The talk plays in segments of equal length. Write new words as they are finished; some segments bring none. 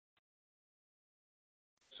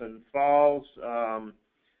Jansen Falls.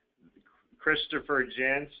 Christopher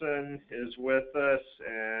Jansen is with us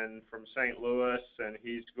and from St. Louis, and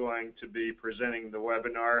he's going to be presenting the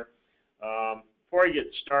webinar. Before I get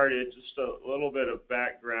started, just a little bit of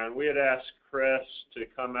background. We had asked Chris to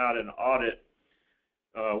come out and audit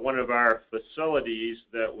one of our facilities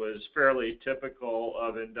that was fairly typical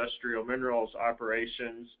of industrial minerals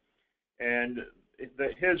operations, and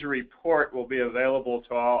his report will be available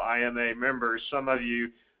to all IMA members. Some of you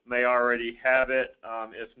may already have it.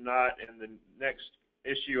 If not, in the next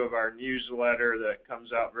issue of our newsletter that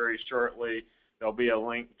comes out very shortly, there'll be a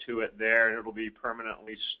link to it there, and it'll be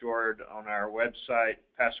permanently stored on our website,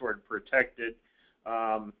 password protected.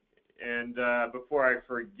 Before I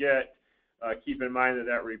forget, keep in mind that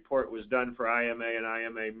that report was done for IMA and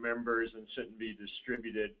IMA members and shouldn't be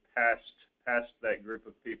distributed past that group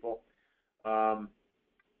of people.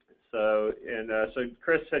 So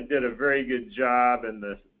Chris did a very good job, and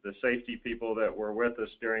the safety people that were with us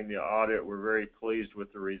during the audit were very pleased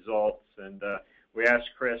with the results. And we asked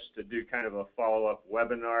Chris to do kind of a follow-up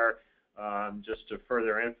webinar just to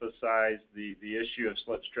further emphasize the issue of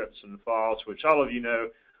slit strips and falls, which all of you know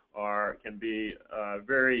can be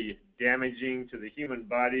very damaging to the human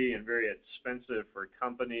body and very expensive for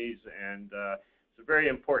companies, and it's a very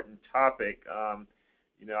important topic.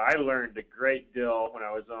 You know, I learned a great deal when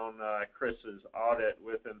I was on Chris's audit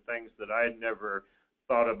with him, things that I had never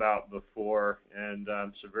thought about before, and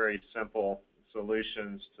some very simple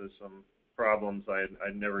solutions to some problems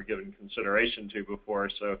I'd never given consideration to before.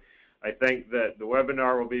 So I think that the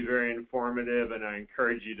webinar will be very informative, and I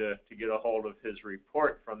encourage you to get a hold of his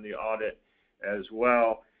report from the audit as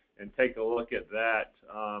well and take a look at that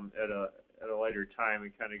at a later time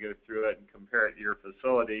and kind of go through it and compare it to your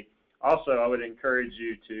facility. Also, I would encourage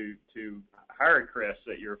you to hire Chris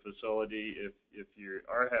at your facility if you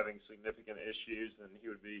are having significant issues, and he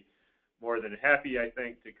would be more than happy, I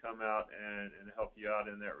think, to come out and help you out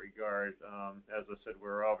in that regard. As I said,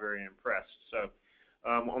 we're all very impressed. So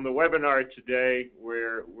on the webinar today,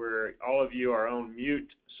 where all of you are on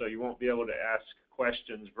mute, so you won't be able to ask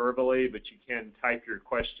questions verbally, but you can type your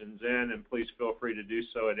questions in, and please feel free to do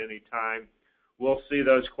so at any time. We'll see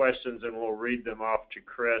those questions and we'll read them off to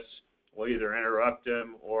Chris. We'll either interrupt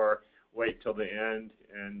him or wait till the end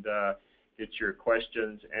and get your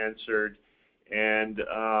questions answered. And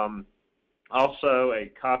also,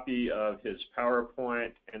 a copy of his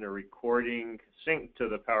PowerPoint and a recording synced to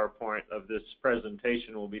the PowerPoint of this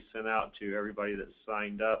presentation will be sent out to everybody that's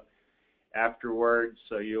signed up afterwards.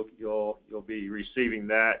 So you'll be receiving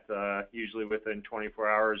that usually within 24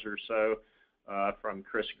 hours or so from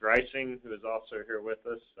Chris Greising, who is also here with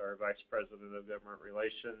us, our Vice President of Government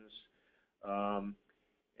Relations.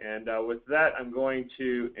 With that, I'm going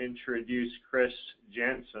to introduce Chris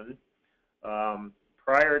Jansen.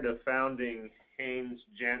 Prior to founding Haynes,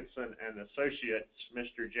 Jansen and Associates,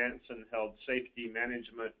 Mr. Jansen held safety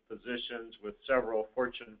management positions with several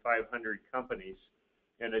Fortune 500 companies,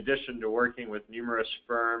 in addition to working with numerous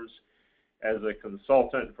firms as a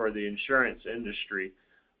consultant for the insurance industry.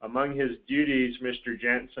 Among his duties, Mr.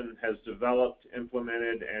 Jansen has developed,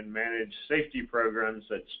 implemented, and managed safety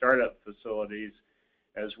programs at startup facilities,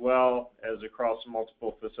 as well as across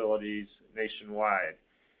multiple facilities nationwide.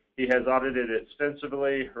 He has audited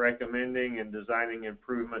extensively, recommending and designing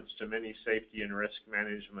improvements to many safety and risk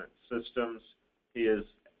management systems. He is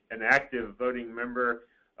an active voting member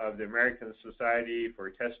of the American Society for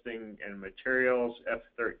Testing and Materials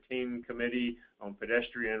F13 Committee on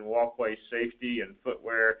Pedestrian Walkway Safety and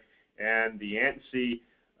Footwear, and the ANSI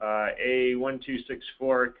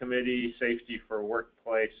A1264 Committee Safety for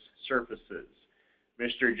Workplace Surfaces.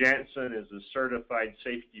 Mr. Jansen is a certified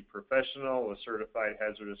safety professional, a certified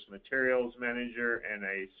hazardous materials manager, and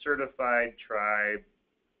a certified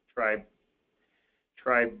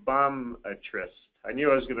tribometrist. I knew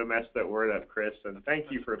I was going to mess that word up, Chris, and thank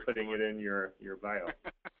you for putting it in your bio.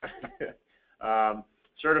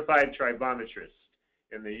 Certified tribometrist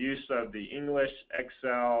in the use of the English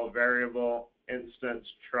Excel variable instance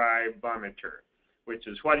tribometer, which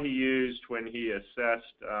is what he used when he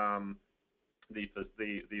assessed the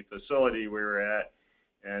facility we were at,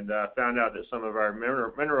 and found out that some of our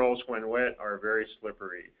minerals, when wet, are very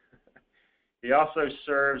slippery. He also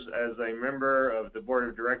serves as a member of the board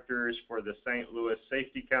of directors for the St. Louis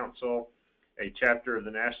Safety Council, a chapter of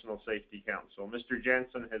the National Safety Council. Mr.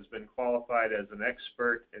 Jansen has been qualified as an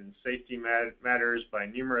expert in safety matters by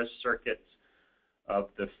numerous circuits of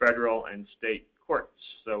the federal and state courts.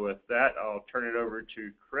 So with that, I'll turn it over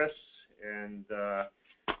to Chris, and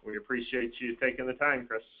we appreciate you taking the time,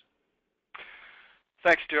 Chris.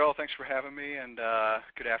 Thanks, Daryl. Thanks for having me, and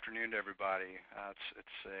good afternoon to everybody.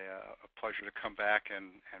 It's a pleasure to come back and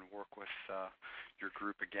work with your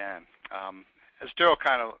group again. As Daryl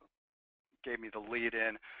kind of gave me the lead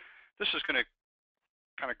in, this is going to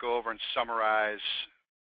kind of go over and summarize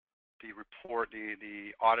the report, the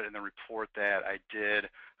audit and the report that I did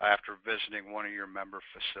after visiting one of your member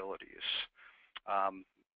facilities.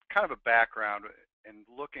 Kind of a background in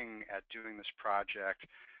looking at doing this project,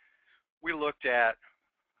 we looked at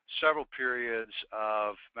several periods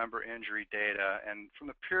of member injury data, and from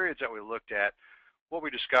the periods that we looked at, what we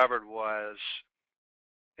discovered was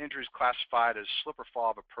injuries classified as slip or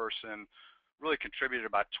fall of a person really contributed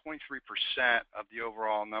about 23% of the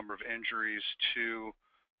overall number of injuries to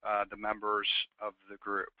the members of the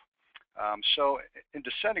group. So in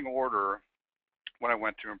descending order, when I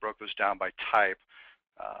went through and broke those down by type,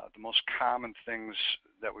 the most common things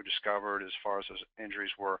that we discovered as far as those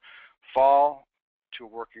injuries were fall to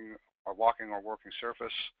a walking or working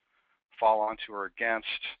surface, fall onto or against,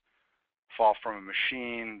 fall from a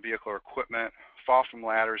machine, vehicle, or equipment, fall from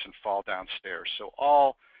ladders, and fall downstairs. So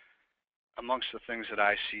all amongst the things that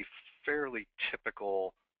I see fairly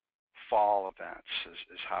typical fall events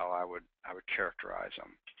is how I would characterize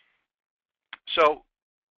them. So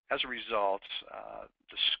as a result,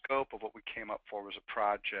 the scope of what we came up for was a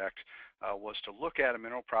project was to look at a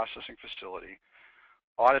mineral processing facility,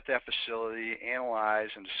 audit that facility, analyze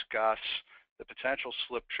and discuss the potential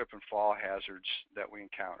slip, trip, and fall hazards that we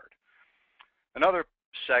encountered. Another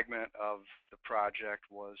segment of the project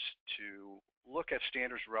was to look at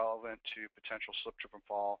standards relevant to potential slip, trip, and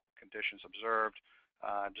fall conditions observed,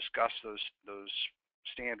 discuss those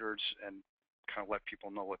standards and kind of let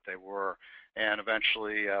people know what they were, and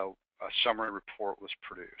eventually a summary report was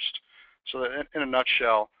produced. So that in a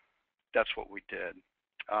nutshell, that's what we did.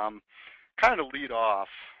 Kind of to lead off,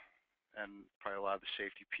 and probably a lot of the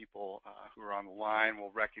safety people who are on the line will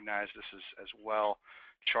recognize this as well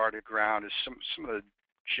charted ground, is some of the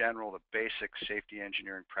general, the basic safety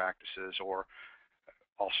engineering practices, or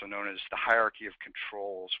also known as the hierarchy of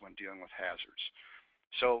controls when dealing with hazards.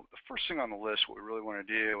 So the first thing on the list, what we really want to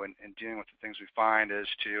do in dealing with the things we find is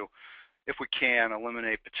to, if we can,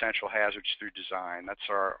 eliminate potential hazards through design. That's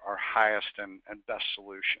our highest and best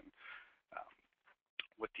solution.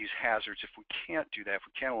 With these hazards, if we can't do that, if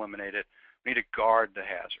we can't eliminate it, we need to guard the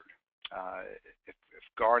hazard. If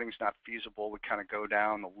guarding is not feasible, we kind of go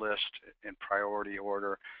down the list in priority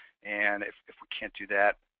order, and if we can't do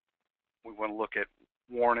that, we want to look at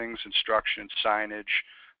warnings, instructions, signage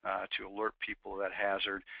to alert people of that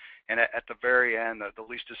hazard. And at the very end, the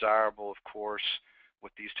least desirable, of course,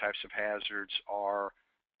 with these types of hazards are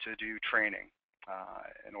to do training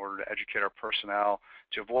in order to educate our personnel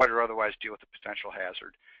to avoid or otherwise deal with the potential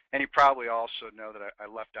hazard. And you probably also know that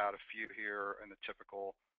I left out a few here in the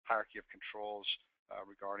typical hierarchy of controls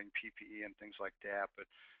regarding PPE and things like that, but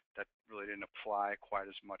that really didn't apply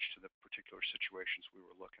quite as much to the particular situations we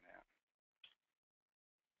were looking at.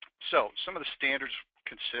 So some of the standards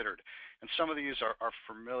considered, and some of these are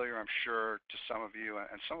familiar, I'm sure, to some of you,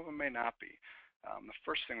 and some of them may not be. The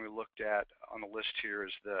first thing we looked at on the list here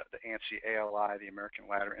is the ANSI ALI, the American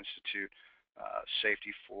Ladder Institute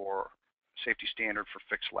safety standard for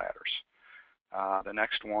fixed ladders. The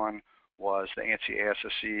next one was the ANSI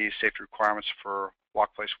ASSE safety requirements for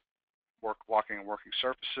walking and working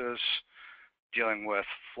surfaces, dealing with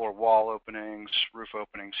floor wall openings, roof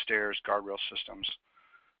openings, stairs, guardrail systems.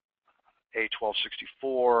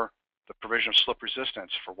 A1264, the provision of slip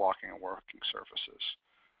resistance for walking and working surfaces.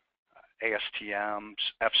 ASTM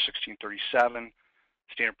F1637,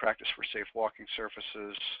 standard practice for safe walking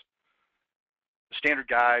surfaces. The standard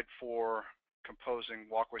guide for composing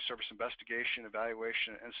walkway surface investigation,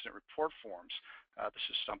 evaluation, and incident report forms. This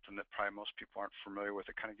is something that probably most people aren't familiar with.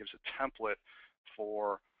 It kind of gives a template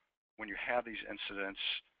for when you have these incidents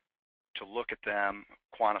to look at them,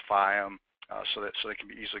 quantify them, so they can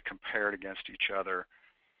be easily compared against each other.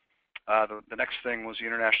 The next thing was the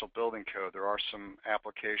International Building Code. There are some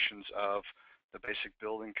applications of the basic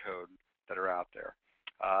building code that are out there.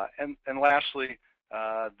 And lastly,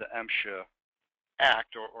 the MSHA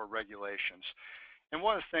Act or regulations. And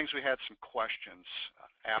one of the things, we had some questions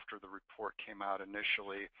after the report came out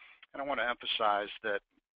initially, and I want to emphasize that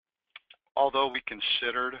although we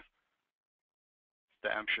considered the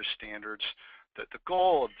MSHA standards, that the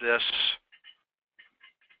goal of this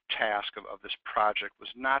task of this project was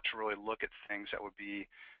not to really look at things that would be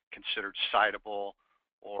considered citable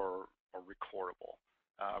or recordable.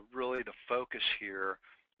 Really the focus here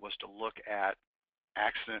was to look at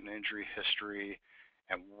accident and injury history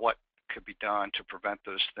and what could be done to prevent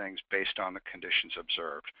those things based on the conditions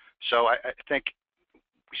observed. So I think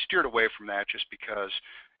we steered away from that just because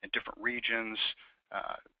in different regions,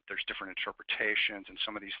 there's different interpretations, and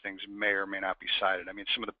some of these things may or may not be cited. I mean,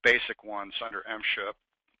 some of the basic ones under MSHA,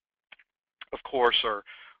 of course, are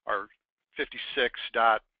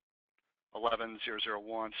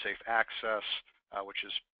 56.11001, safe access, which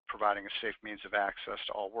is providing a safe means of access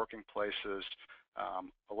to all working places.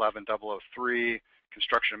 11003,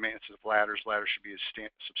 construction and maintenance of ladders. Ladders should be a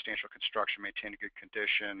substantial construction, maintained in good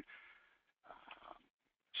condition.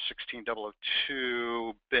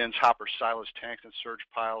 16002, bins, hoppers, silos, tanks, and surge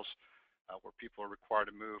piles, where people are required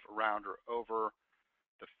to move around or over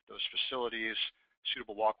those facilities.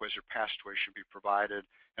 Suitable walkways or passageways should be provided.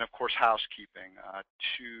 And of course, housekeeping,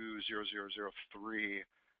 20003,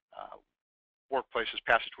 workplaces,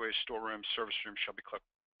 passageways, storerooms, service rooms shall be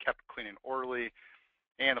kept clean and orderly,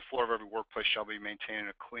 and the floor of every workplace shall be maintained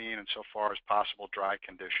in a clean and so far as possible dry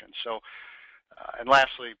condition. So, and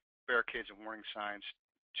lastly, barricades and warning signs,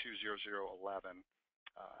 20011,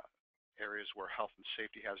 areas where health and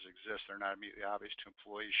safety hazards exist that are not immediately obvious to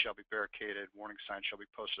employees shall be barricaded, warning signs shall be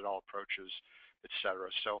posted at all approaches, etc.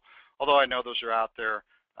 So although I know those are out there,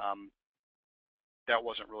 that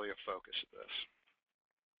wasn't really a focus of this.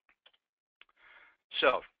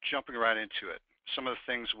 So jumping right into it, some of the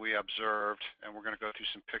things we observed, and we're going to go through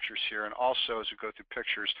some pictures here, and also as we go through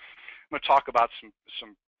pictures, I'm going to talk about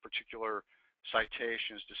some particular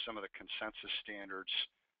citations to some of the consensus standards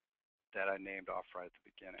that I named off right at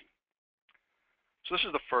the beginning. So this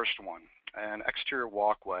is the first one, an exterior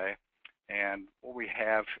walkway, and what we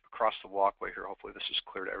have across the walkway here, hopefully this is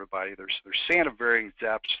clear to everybody, there's sand of varying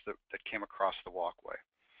depths that came across the walkway.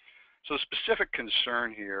 So the specific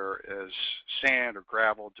concern here is sand or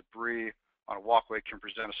gravel, debris on a walkway can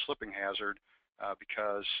present a slipping hazard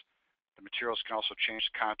because the materials can also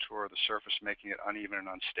change the contour of the surface, making it uneven and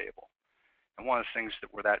unstable. And one of the things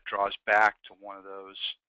where that draws back to one of those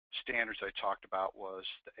standards I talked about was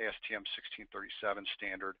the ASTM 1637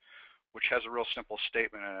 standard, which has a real simple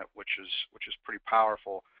statement in it, which is pretty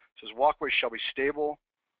powerful. It says walkways shall be stable,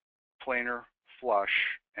 planar,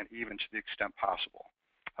 flush, and even to the extent possible.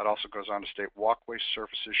 It also goes on to state walkway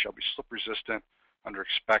surfaces shall be slip resistant under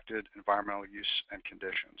expected environmental use and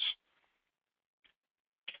conditions.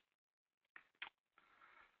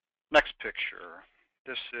 Next picture.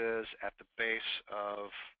 This is at the base of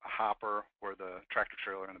a hopper where the tractor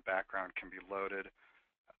trailer in the background can be loaded.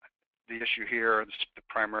 The issue here, the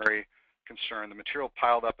primary concern, the material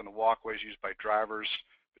piled up in the walkways used by drivers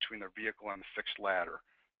between their vehicle and the fixed ladder.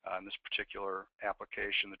 In this particular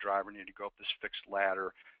application, the driver needed to go up this fixed ladder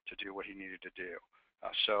to do what he needed to do.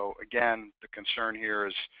 So again, the concern here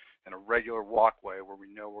is in a regular walkway where we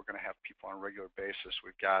know we're going to have people on a regular basis,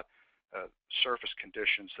 we've got surface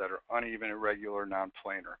conditions that are uneven, irregular,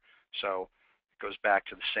 non-planar. So it goes back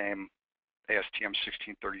to the same ASTM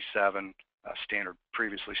 1637 standard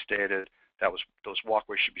previously stated. That was those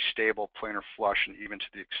walkways should be stable, planar, flush, and even to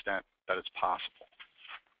the extent that it's possible.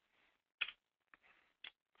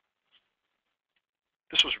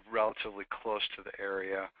 This was relatively close to the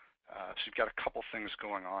area, so you've got a couple things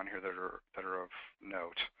going on here that are of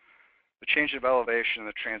note. The change of elevation and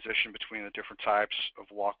the transition between the different types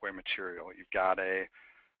of walkway material. You've got a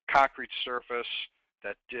concrete surface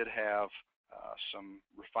that did have some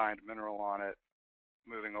refined mineral on it,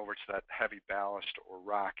 moving over to that heavy ballast or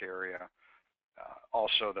rock area.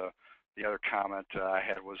 Also, the other comment I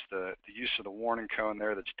had was the use of the warning cone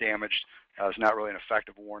there that's damaged is not really an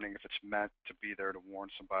effective warning if it's meant to be there to warn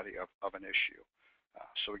somebody of an issue.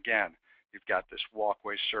 So again, you've got this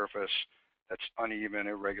walkway surface that's uneven,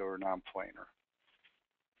 irregular, non-planar.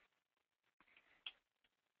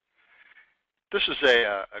 This is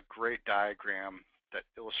a great diagram that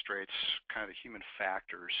illustrates kind of the human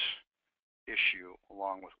factors issue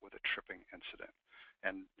along with a tripping incident.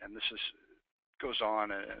 And this goes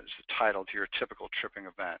on as titled here, typical tripping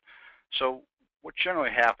event. So what generally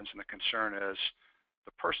happens, and the concern is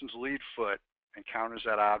the person's lead foot encounters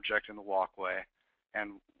that object in the walkway,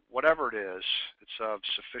 and whatever it is, it's of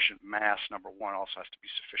sufficient mass, number one, also has to be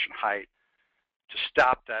sufficient height to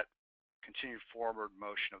stop that continued forward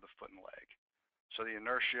motion of the foot and leg. So the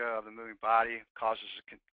inertia of the moving body causes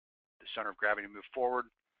the center of gravity to move forward.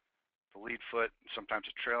 The lead foot, sometimes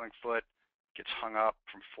a trailing foot, gets hung up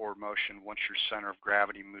from forward motion. Once your center of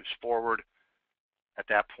gravity moves forward, at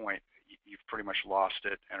that point, you've pretty much lost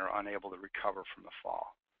it and are unable to recover from the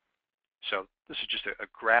fall. So this is just a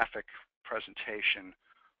graphic presentation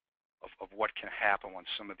of what can happen when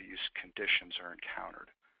some of these conditions are encountered.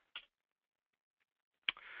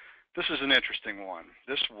 This is an interesting one.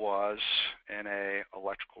 This was in an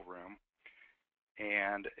electrical room,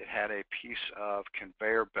 and it had a piece of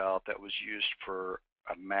conveyor belt that was used for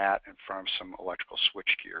a mat in front of some electrical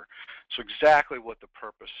switchgear. So exactly what the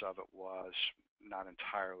purpose of it was, not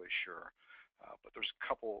entirely sure. But there's a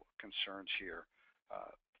couple concerns here.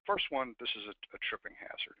 First one, this is a tripping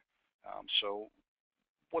hazard. So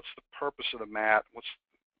what's the purpose of the mat?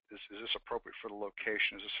 Is this appropriate for the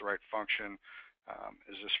location? Is this the right function?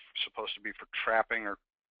 Is this supposed to be for trapping or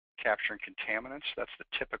capturing contaminants? That's the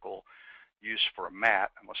typical use for a mat,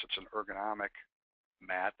 unless it's an ergonomic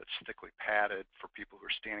mat that's thickly padded for people who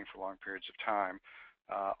are standing for long periods of time.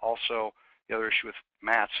 Also, the other issue with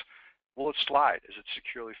mats, will it slide? Is it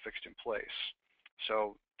securely fixed in place?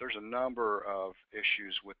 So there's a number of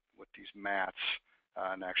issues with these mats,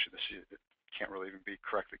 and actually it can't really even be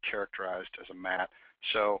correctly characterized as a mat.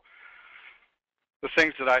 So the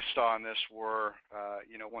things that I saw in this were,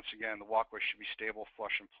 once again, the walkway should be stable,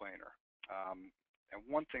 flush, and planar. And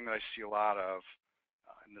one thing that I see a lot of,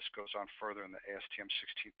 and this goes on further in the ASTM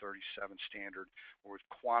 1637 standard, where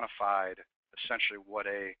we've quantified essentially what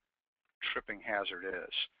a tripping hazard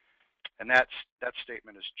is. And that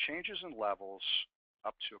statement is changes in levels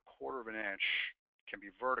up to 1/4 of an inch can be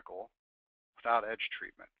vertical without edge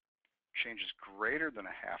treatment. Changes greater than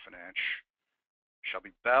 1/2 an inch shall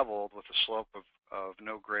be beveled with a slope of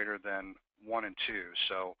no greater than 1 and 2.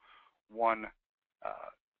 So 1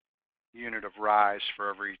 unit of rise for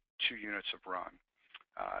every 2 units of run.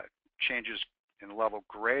 Changes in level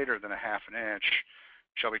greater than 1/2 an inch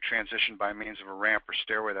shall be transitioned by means of a ramp or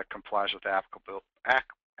stairway that complies with applicable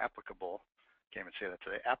can't even say that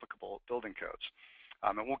today, applicable building codes.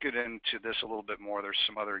 And we'll get into this a little bit more. There's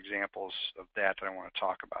some other examples of that I want to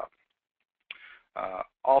talk about.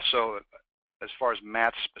 Also, as far as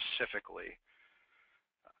mats specifically,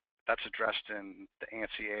 that's addressed in the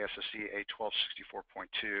ANSI ASSE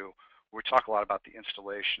A1264.2, where we talk a lot about the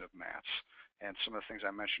installation of mats. And some of the things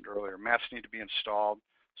I mentioned earlier, mats need to be installed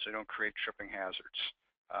so they don't create tripping hazards.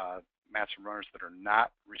 Mats and runners that are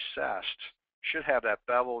not recessed should have that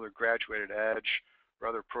beveled or graduated edge or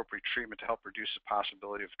other appropriate treatment to help reduce the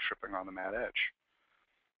possibility of tripping on the mat edge.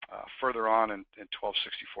 Further on in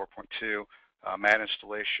 1264.2, mat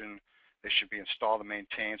installation, they should be installed and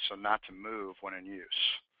maintained so not to move when in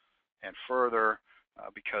use. And further,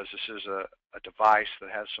 because this is a device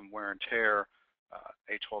that has some wear and tear,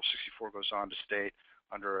 A1264 goes on to state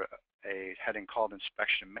under a heading called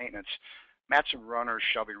inspection and maintenance, mats and runners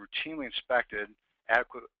shall be routinely inspected,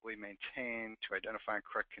 adequately maintained to identify and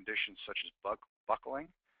correct conditions such as buckling,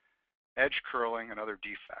 edge curling, and other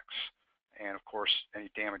defects. And of course, any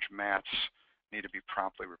damaged mats need to be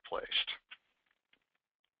promptly replaced.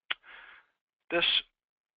 This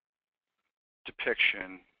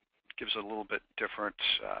depiction gives a little bit different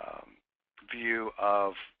view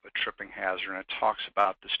of a tripping hazard, and it talks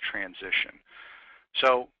about this transition.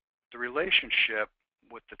 So the relationship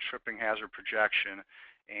with the tripping hazard projection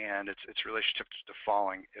and its relationship to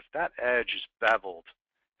falling, if that edge is beveled,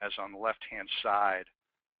 as on the left-hand side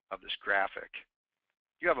of this graphic,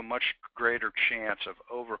 you have a much greater chance of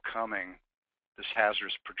overcoming this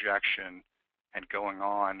hazardous projection and going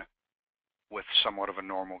on with somewhat of a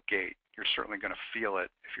normal gait. You're certainly going to feel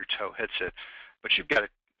it if your toe hits it, but you've got a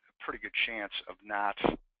pretty good chance of not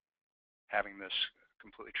having this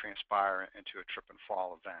completely transpire into a trip and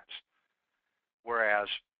fall event. Whereas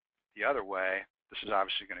the other way, this is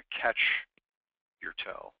obviously going to catch your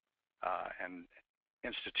toe and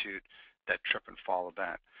institute that trip and fall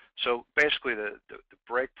event. So basically the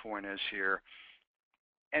break point is here,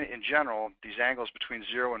 and in general, these angles between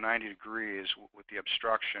 0 and 90 degrees with the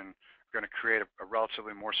obstruction are going to create a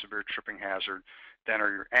relatively more severe tripping hazard than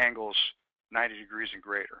are your angles 90 degrees and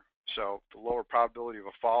greater. So the lower probability of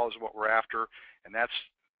a fall is what we're after, and that's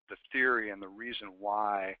the theory and the reason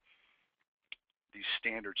why these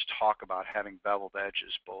standards talk about having beveled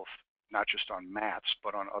edges, both not just on mats,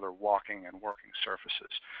 but on other walking and working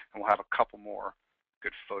surfaces. And we'll have a couple more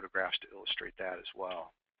good photographs to illustrate that as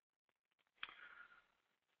well.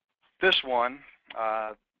 This one,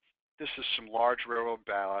 this is some large railroad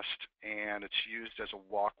ballast, and it's used as a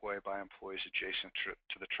walkway by employees adjacent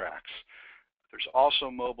to the tracks. There's also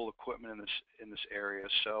mobile equipment in this area,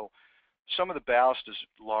 so some of the ballast is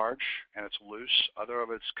large and it's loose, other of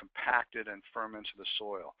it's compacted and firm into the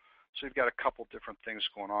soil. So you've got a couple different things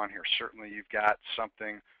going on here. Certainly you've got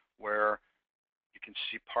something where you can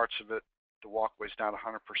see parts of it, the walkway's not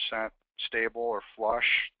 100% stable or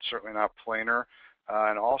flush, certainly not planar,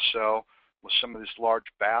 and also with some of this large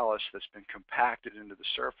ballast that's been compacted into the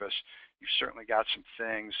surface, you've certainly got some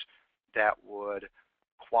things that would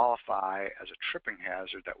qualify as a tripping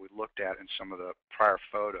hazard that we looked at in some of the prior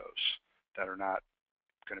photos that are not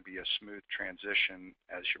going to be a smooth transition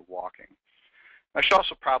as you're walking. I should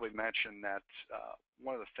also probably mention that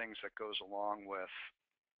one of the things that goes along with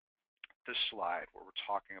this slide where we're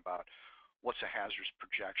talking about what's a hazardous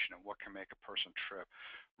projection and what can make a person trip,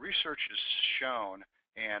 research has shown,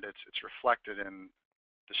 and it's reflected in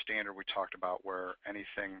the standard we talked about where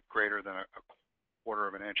anything greater than a quarter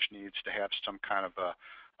of an inch needs to have some kind of a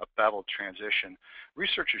beveled transition.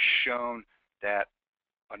 Research has shown that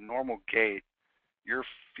a normal gait, your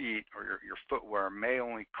feet or your footwear may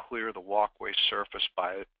only clear the walkway surface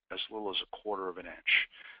by as little as a quarter of an inch.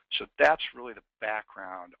 So that's really the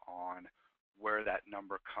background on where that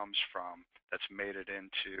number comes from that's made it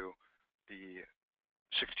into the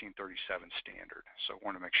 1637 standard. So I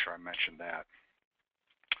want to make sure I mentioned that.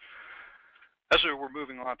 As we're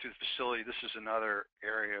moving on through the facility, this is another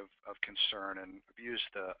area of concern, and I've used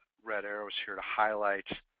the red arrows here to highlight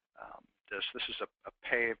this. This is a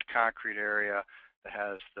paved concrete area that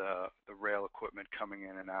has the rail equipment coming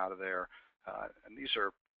in and out of there, and these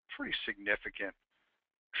are pretty significant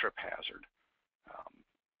trip hazard.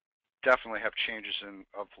 Definitely have changes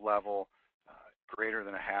of level greater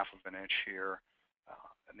than a half of an inch here.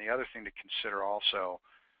 And the other thing to consider also,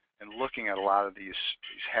 in looking at a lot of these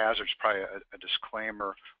hazards, probably a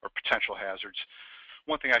disclaimer or potential hazards,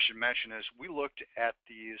 one thing I should mention is we looked at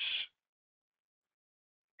these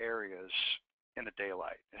areas in the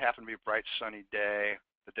daylight. It happened to be a bright sunny day,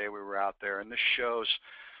 the day we were out there, and this shows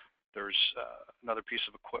there's another piece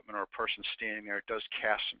of equipment or a person standing there. It does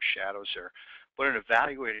cast some shadows there. But in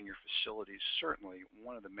evaluating your facilities, certainly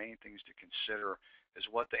one of the main things to consider is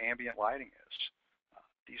what the ambient lighting is.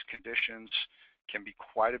 These conditions can be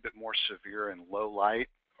quite a bit more severe in low light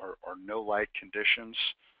or no light conditions.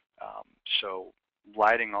 So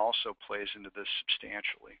lighting also plays into this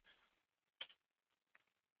substantially.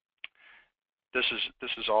 This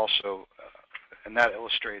is also, and that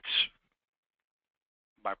illustrates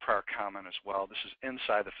my prior comment as well. This is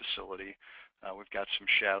inside the facility. We've got some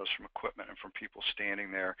shadows from equipment and from people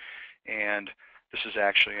standing there, and this is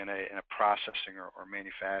actually in a processing or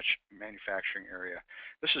manufacturing area.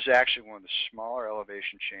 This is actually one of the smaller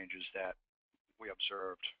elevation changes that we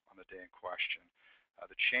observed on the day in question.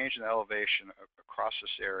 The change in elevation across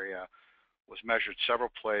this area was measured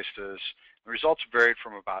several places. The results varied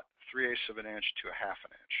from about 3/8 of an inch to a half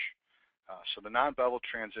an inch. So the non-beveled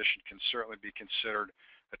transition can certainly be considered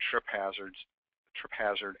a trip hazard,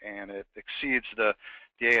 and it exceeds the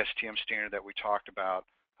ASTM standard that we talked about,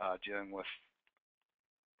 dealing with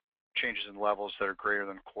changes in levels that are greater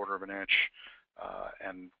than a quarter of an inch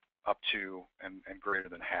and up to and greater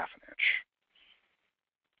than half an inch.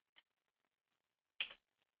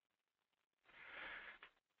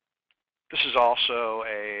 This is also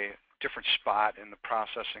a different spot in the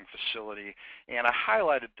processing facility, and I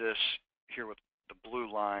highlighted this here with the blue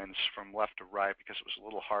lines from left to right because it was a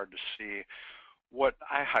little hard to see. What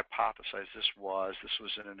I hypothesized this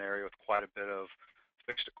was in an area with quite a bit of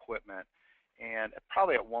fixed equipment, and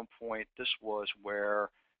probably at one point this was where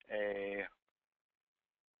a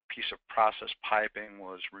piece of process piping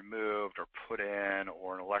was removed or put in,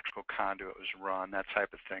 or an electrical conduit was run, that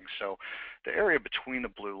type of thing. So the area between the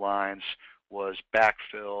blue lines was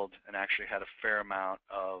backfilled and actually had a fair amount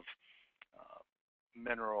of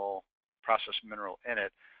processed mineral in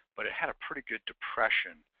it, but it had a pretty good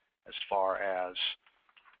depression as far as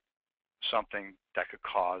something that could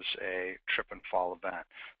cause a trip and fall event.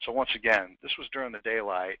 So once again, this was during the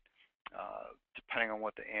daylight. Depending on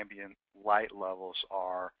what the ambient light levels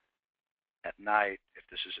are at night, if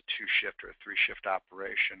this is a 2-shift or a 3-shift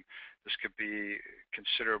operation, this could be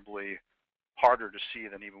considerably harder to see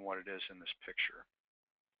than even what it is in this picture.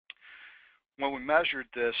 When we measured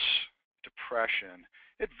this depression,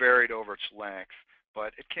 it varied over its length,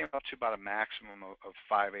 but it came up to about a maximum of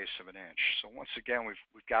 5/8 of an inch. So once again,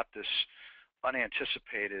 we've got this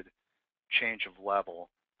unanticipated change of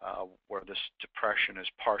level where this depression is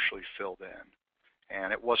partially filled in.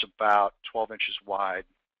 And it was about 12 inches wide,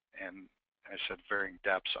 and as I said, varying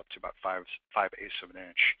depths up to about 5/8 of an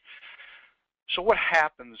inch. So what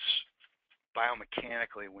happens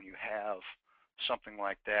biomechanically when you have something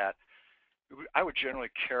like that? I would generally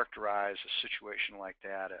characterize a situation like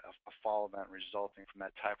that, a fall event resulting from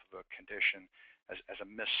that type of a condition, as a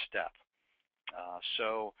misstep.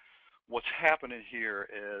 So what's happening here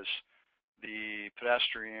is the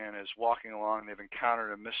pedestrian is walking along. They've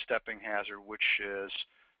encountered a misstepping hazard, which is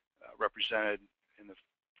represented in the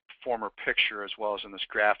former picture as well as in this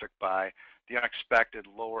graphic by the unexpected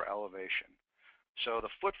lower elevation. So the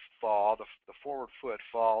footfall, the forward foot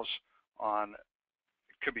falls on,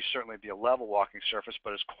 it could certainly be a level walking surface,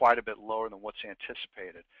 but it's quite a bit lower than what's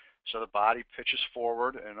anticipated. So the body pitches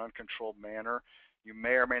forward in an uncontrolled manner. you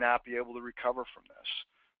may or may not be able to recover from this.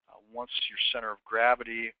 Once your center of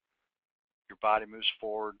gravity, your body moves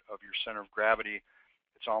forward of your center of gravity,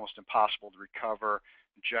 it's almost impossible to recover.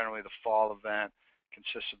 Generally, the fall event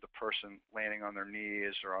consists of the person landing on their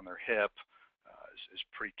knees or on their hip is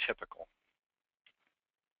pretty typical.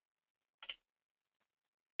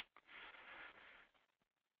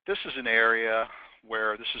 This is an area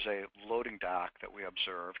where this is a loading dock that we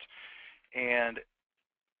observed, and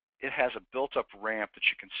it has a built-up ramp that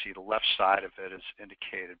you can see. The left side of it is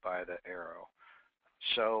indicated by the arrow.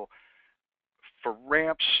 So for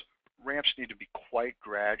ramps need to be quite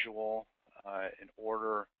gradual in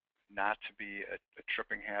order not to be a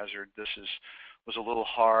tripping hazard. This was a little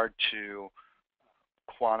hard to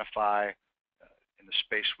quantify in the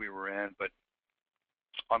space we were in, but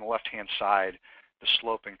on the left-hand side, the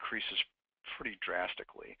slope increases pretty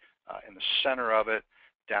drastically. In the center of it,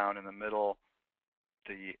 down in the middle,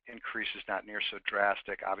 the increase is not near so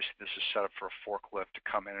drastic. Obviously, this is set up for a forklift to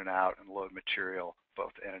come in and out and load material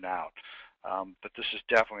both in and out. But this is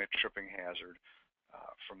definitely a tripping hazard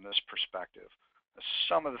from this perspective.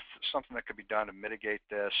 Something that could be done to mitigate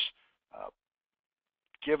this,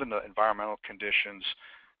 given the environmental conditions,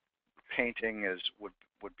 painting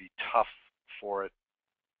would be tough for it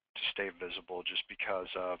to stay visible just because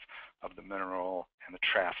of the mineral and the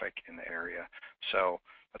traffic in the area. So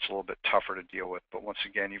that's a little bit tougher to deal with. But once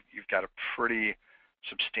again, you've got a pretty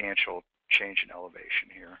substantial change in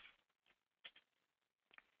elevation here.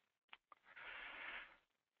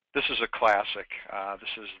 This is a classic.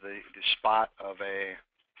 This is the spot of a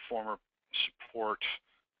former support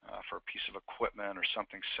for a piece of equipment or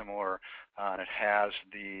something similar, and it has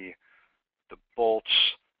the bolts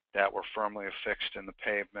that were firmly affixed in the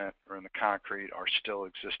pavement or in the concrete are still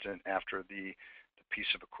existent after the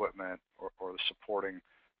piece of equipment or the supporting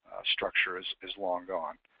structure is long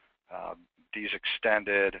gone. These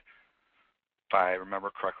extended, if I remember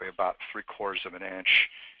correctly, about 3/4 of an inch,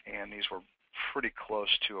 and these were pretty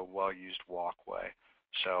close to a well-used walkway.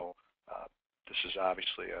 So this is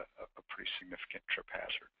obviously a pretty significant trip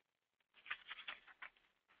hazard.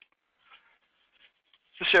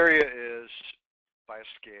 This area is by a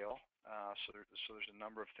scale, so there's a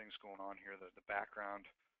number of things going on here. The background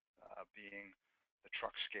being the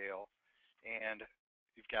truck scale, and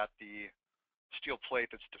you've got the steel plate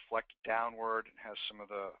that's deflected downward and has some of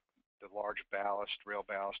the large ballast, rail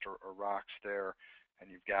ballast or rocks there, and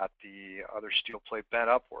you've got the other steel plate bent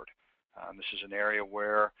upward. This is an area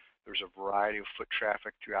where there's a variety of foot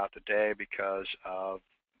traffic throughout the day because of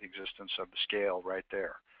the existence of the scale right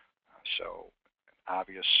there. So an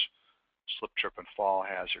obvious slip, trip, and fall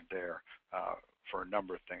hazard there for a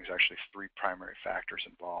number of things, actually 3 primary factors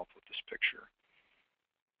involved with this picture.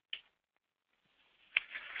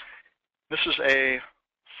 This is a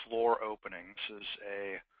floor opening. This is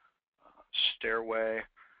a stairway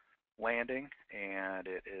landing, and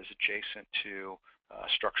it is adjacent to a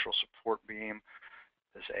structural support beam.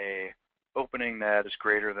 There's a opening that is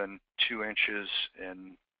greater than 2 inches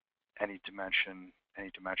in any dimension, any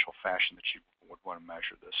dimensional fashion that you would want to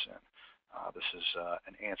measure this in. This is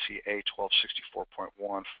an ANSI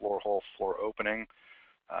A1264.1 floor hole floor opening.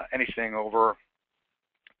 Anything over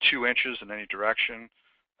 2 inches in any direction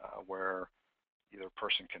where either a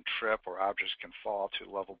person can trip or objects can fall to a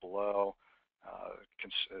level below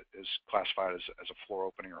is classified as a floor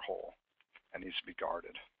opening or hole and needs to be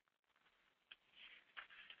guarded.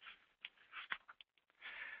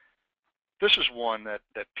 This is one that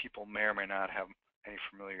people may or may not have any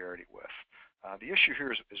familiarity with. The issue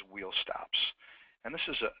here is wheel stops, and this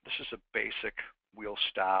is a basic wheel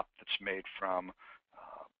stop that's made from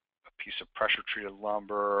a piece of pressure treated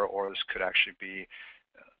lumber, or this could actually be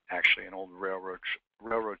actually an old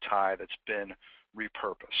railroad tie that's been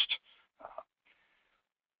repurposed.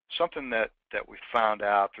 Something that we found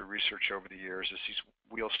out through research over the years is these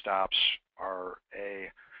wheel stops are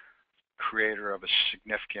a creator of a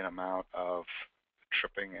significant amount of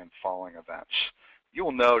tripping and falling events. You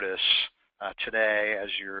will notice today, as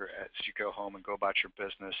you go home and go about your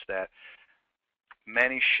business, that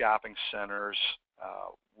many shopping centers,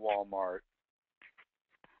 Walmart,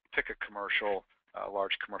 pick a commercial,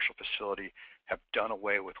 large commercial facility, have done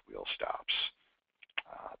away with wheel stops.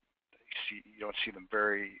 You don't see them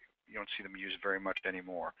used very much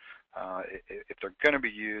anymore. If they're going to be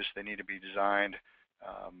used, they need to be designed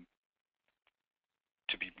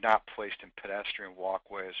to be not placed in pedestrian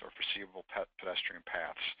walkways or foreseeable pedestrian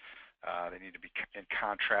paths. They need to be in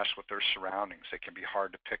contrast with their surroundings. They can be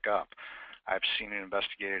hard to pick up. I've seen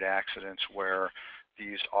investigated accidents where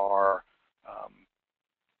these are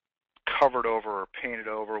covered over or painted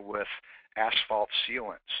over with asphalt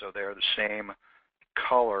sealant, so they're the same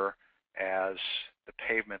color as the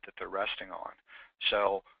pavement that they're resting on.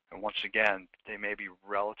 So, and once again, they may be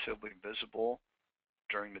relatively visible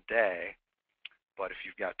during the day, but if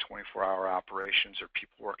you've got 24-hour operations or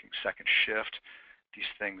people working second shift,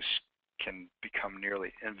 these things can become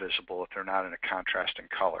nearly invisible if they're not in a contrasting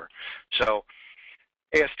color. So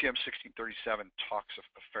ASTM 1637 talks a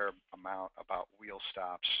fair amount about wheel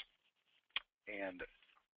stops and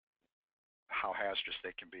how hazardous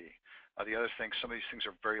they can be. The other thing, some of these things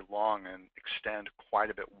are very long and extend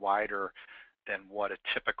quite a bit wider than what a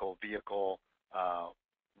typical vehicle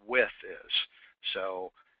width is.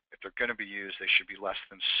 So if they're going to be used, they should be less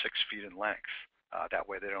than 6 feet in length. That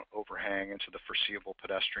way they don't overhang into the foreseeable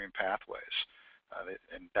pedestrian pathways.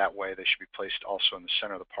 And that way they should be placed also in the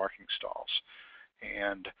center of the parking stalls.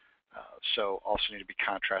 And so also need to be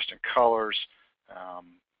contrasting colors.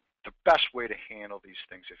 The best way to handle these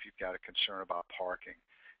things if you've got a concern about parking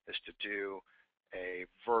is to do a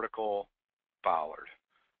vertical bollard,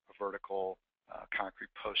 a vertical concrete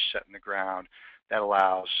post set in the ground. That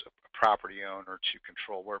allows a property owner to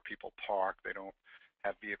control where people park. They don't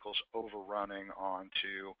have vehicles overrunning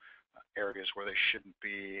onto areas where they shouldn't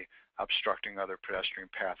be, obstructing other pedestrian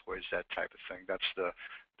pathways, that type of thing. That's the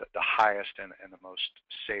highest and the most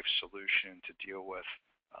safe solution to deal with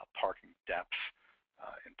parking depth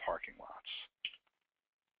in parking lots.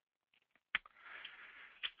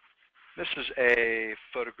 This is a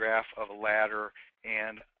photograph of a ladder,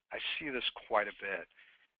 and I see this quite a bit.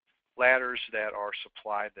 Ladders that are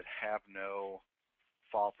supplied that have no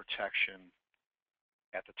fall protection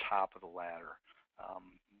at the top of the ladder.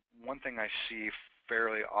 One thing I see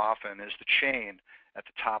fairly often is the chain at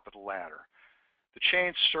the top of the ladder. The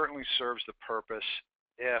chain certainly serves the purpose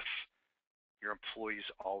if your employees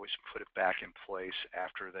always put it back in place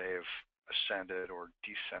after they've ascended or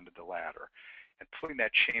descended the ladder. And putting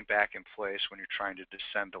that chain back in place when you're trying to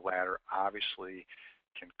descend the ladder obviously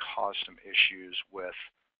can cause some issues with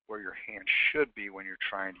where your hand should be when you're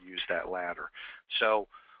trying to use that ladder. So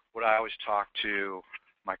what I always talk to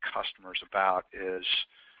my customers about is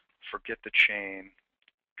forget the chain,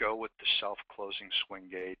 go with the self-closing swing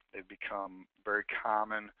gate. They've become very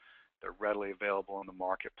common. They're readily available in the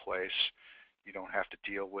marketplace. You don't have to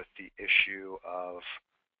deal with the issue of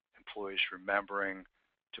employees remembering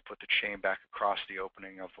to put the chain back across the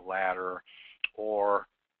opening of the ladder, or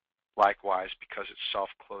likewise, because it's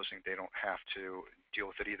self-closing, they don't have to deal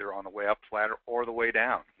with it either on the way up the ladder or the way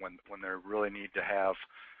down when they really need to have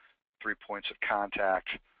 3 points of contact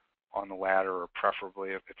on the ladder, or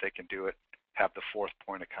preferably, if they can do it, have the 4th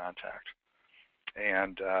point of contact.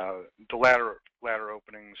 And the ladder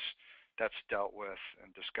openings, that's dealt with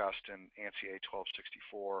and discussed in ANSI A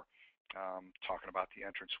 1264, talking about the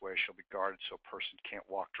entranceway shall be guarded so a person can't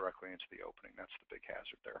walk directly into the opening. That's the big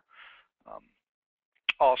hazard there.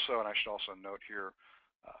 Also, and I should also note here,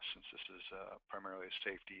 since this is primarily a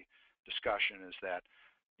safety discussion, is that,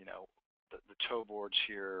 you know, the toe boards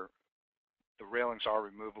here, the railings are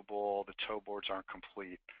removable, the toe boards aren't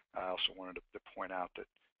complete. I also wanted to point out that,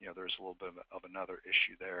 you know, there's a little bit of another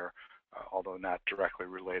issue there, although not directly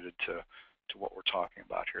related to what we're talking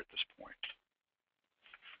about here at this point.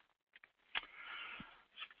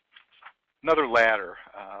 Another ladder.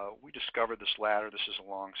 We discovered this ladder. This is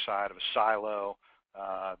alongside of a silo.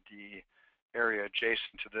 The area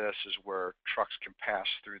adjacent to this is where trucks can pass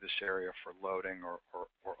through this area for loading or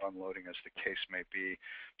unloading, as the case may be.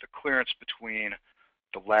 The clearance between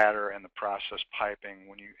the ladder and the process piping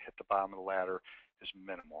when you hit the bottom of the ladder is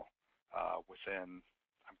minimal, within,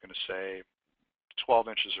 I'm going to say, 12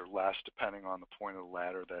 inches or less, depending on the point of the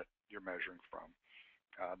ladder that you're measuring from.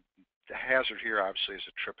 The hazard here, obviously, is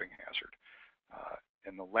a tripping hazard.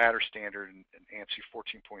 And the ladder standard in ANSI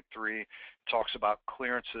 14.3 talks about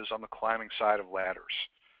clearances on the climbing side of ladders.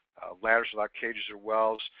 Ladders without cages or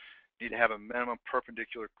wells need to have a minimum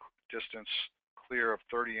perpendicular distance clear of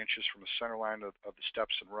 30 inches from the center line of the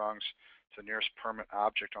steps and rungs to the nearest permanent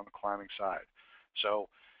object on the climbing side. So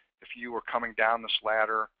if you were coming down this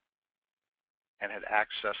ladder and had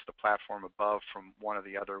accessed the platform above from one of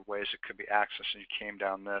the other ways it could be accessed, and you came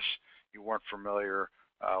down this, you weren't familiar,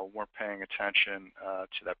 weren't paying attention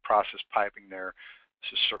to that process piping there,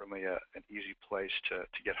 this is certainly an easy place to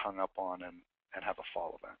get hung up on and have a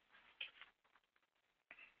fall event.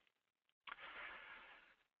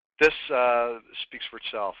 This speaks for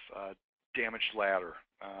itself. Damaged ladder.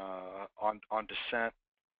 On descent,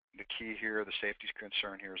 the key here, the safety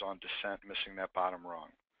concern here is on descent, missing that bottom rung.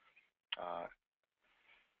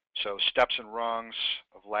 So steps and rungs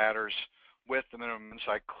of ladders with the minimum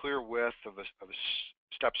inside clear width of a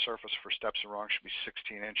step surface for steps and rungs should be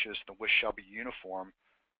 16 inches. The width shall be uniform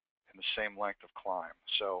and the same length of climb.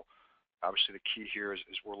 So obviously the key here is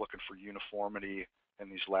we're looking for uniformity in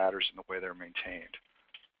these ladders and the way they're maintained.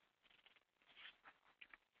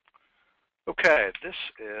 Okay, this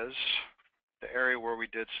is the area where we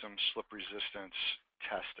did some slip resistance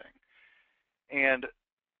testing. And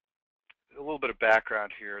a little bit of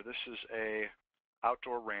background here. This is a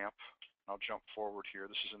outdoor ramp. I'll jump forward here.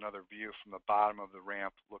 This is another view from the bottom of the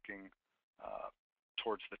ramp looking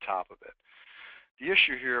towards the top of it. The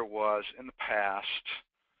issue here was in the past,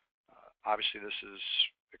 obviously this is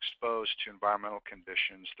exposed to environmental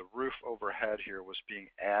conditions. The roof overhead here was being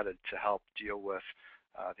added to help deal with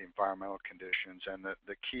the environmental conditions, and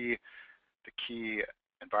the key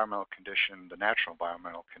environmental condition, the natural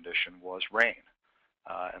environmental condition, was rain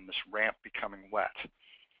and this ramp becoming wet.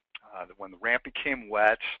 When the ramp became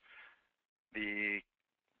wet, the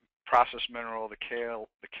processed mineral, the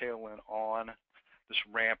kaolin on this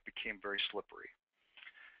ramp became very slippery.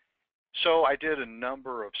 So I did a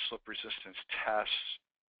number of slip resistance tests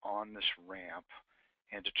on this ramp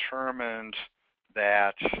and determined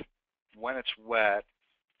that when it's wet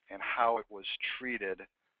and how it was treated,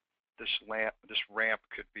 this ramp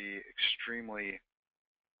could be extremely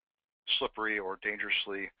slippery or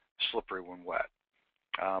dangerously slippery when wet.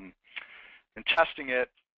 In testing it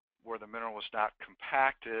where the mineral was not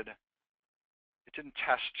compacted, it didn't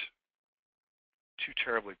test too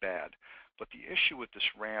terribly bad. But the issue with this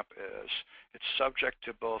ramp is it's subject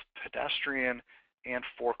to both pedestrian and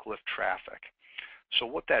forklift traffic. So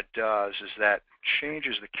what that does is that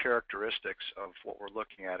changes the characteristics of what we're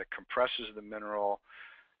looking at. It compresses the mineral,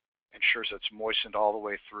 ensures it's moistened all the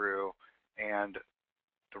way through, and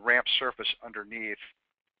the ramp surface underneath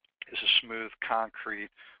is a smooth concrete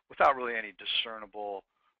without really any discernible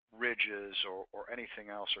ridges or anything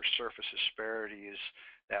else or surface asperities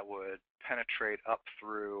that would penetrate up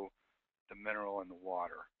through the mineral in the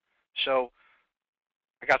water. So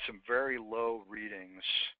I got some very low readings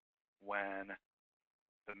when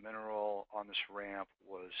the mineral on this ramp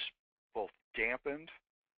was both dampened,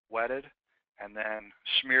 wetted, and then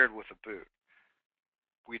smeared with a boot.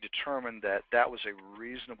 We determined that that was a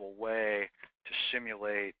reasonable way to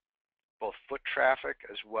simulate both foot traffic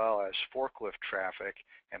as well as forklift traffic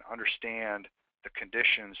and understand the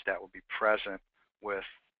conditions that would be present with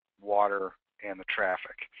water and the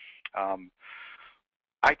traffic.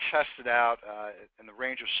 I tested out in the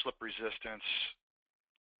range of slip resistance.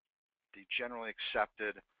 The generally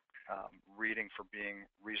accepted reading for being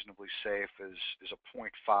reasonably safe is a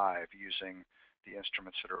 0.5 using the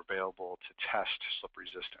instruments that are available to test slip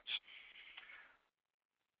resistance.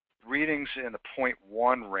 Readings in the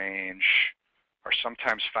 0.1 range are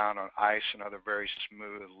sometimes found on ice and other very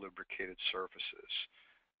smooth, lubricated surfaces.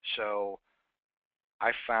 So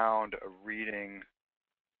I found a reading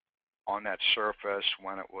on that surface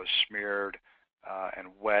when it was smeared and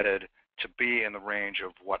wetted to be in the range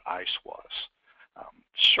of what ice was.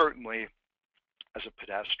 Certainly, as a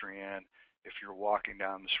pedestrian, if you're walking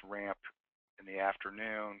down this ramp in the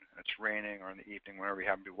afternoon, and it's raining, or in the evening, whenever you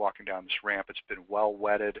happen to be walking down this ramp, it's been well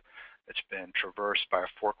wetted. It's been traversed by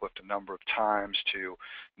a forklift a number of times to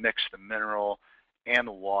mix the mineral and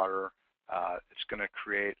the water. It's going to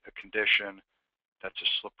create a condition that's as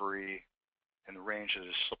slippery, in the range that is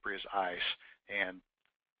as slippery as ice, and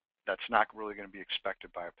that's not really going to be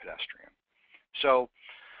expected by a pedestrian. So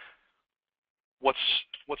what's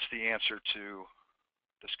the answer to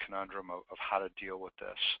this conundrum of how to deal with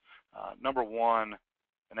this? Number one,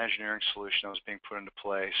 an engineering solution that was being put into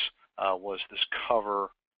place was this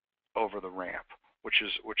cover over the ramp, which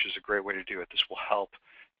is a great way to do it. This will help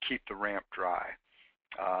keep the ramp dry.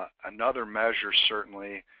 Another measure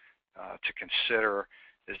certainly to consider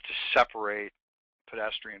is to separate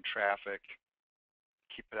pedestrian traffic,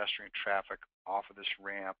 keep pedestrian traffic off of this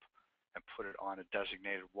ramp and put it on a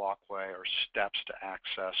designated walkway or steps to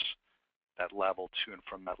access that level, to and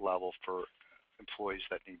from that level, for employees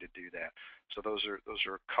that need to do that. So those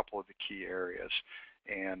are a couple of the key areas,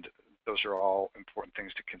 and those are all important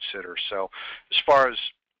things to consider. So as far as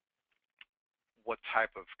what type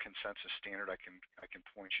of consensus standard I can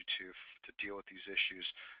point you to deal with these issues,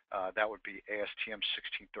 that would be ASTM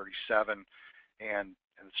 1637, and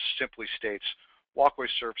it simply states, walkway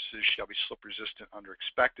surfaces shall be slip resistant under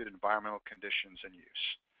expected environmental conditions and use.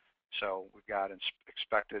 So we've got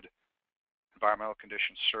expected environmental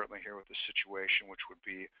conditions certainly here with this situation, which would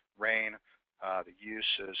be rain. The use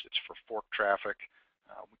is it's for fork traffic.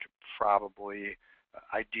 We could probably,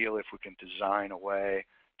 ideally, if we can design a way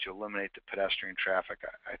to eliminate the pedestrian traffic,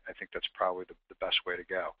 I think that's probably the best way to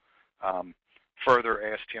go. Further,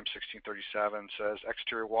 ASTM 1637 says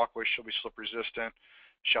exterior walkways shall be slip resistant.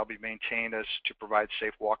 shall be maintained as to provide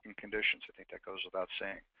safe walking conditions. I think that goes without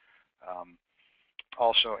saying.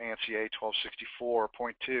 Also, ANSI A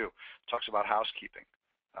 1264.2 talks about housekeeping.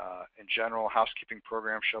 In general, housekeeping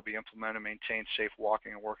programs shall be implemented and maintain safe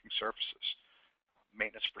walking and working surfaces.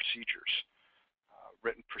 Maintenance procedures.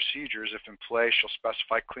 Written procedures, if in place, shall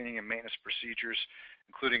specify cleaning and maintenance procedures,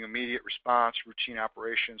 including immediate response, routine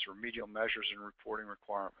operations, remedial measures, and reporting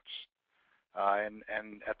requirements. And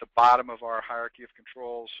at the bottom of our hierarchy of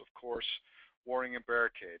controls, of course, warning and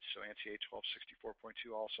barricades. So ANSI A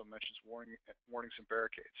 1264.2 also mentions warnings and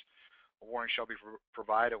barricades. A warning shall be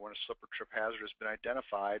provided when a slip or trip hazard has been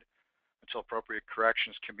identified until appropriate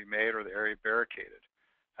corrections can be made or the area barricaded,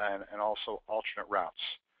 and also alternate routes.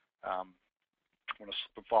 When a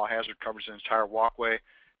slip and fall hazard covers an entire walkway,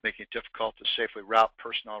 making it difficult to safely route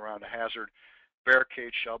personnel around a hazard,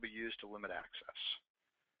 barricades shall be used to limit access.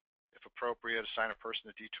 If appropriate, assign a person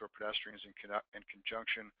to detour pedestrians in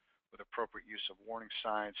conjunction with appropriate use of warning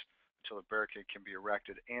signs until the barricade can be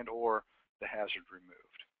erected and/or the hazard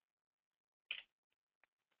removed.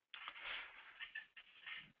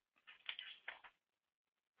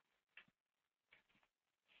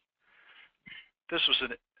 This was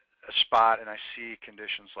a spot, and I see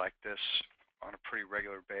conditions like this on a pretty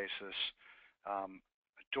regular basis. A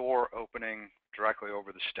door opening directly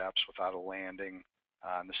over the steps without a landing,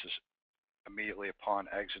 and this is immediately upon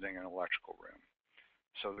exiting an electrical room.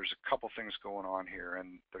 So there's a couple things going on here,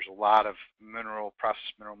 and there's a lot of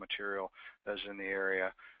processed mineral material that is in the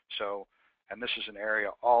area. So, and this is an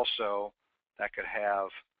area also that could have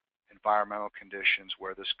environmental conditions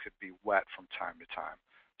where this could be wet from time to time.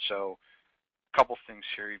 So couple things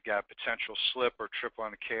here. You've got potential slip or trip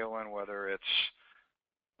on the kaolin, whether it's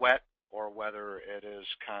wet or whether it is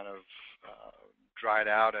kind of dried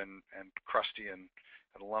out and crusty and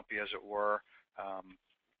lumpy, as it were.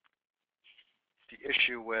 The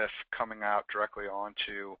issue with coming out directly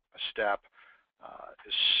onto a step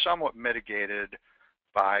is somewhat mitigated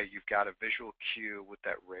by you've got a visual cue with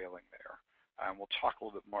that railing there. And we'll talk a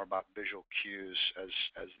little bit more about visual cues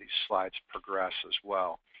as these slides progress as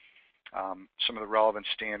well. Some of the relevant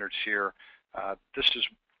standards here. This is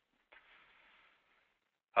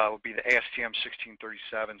would be the ASTM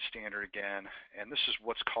 1637 standard again, and this is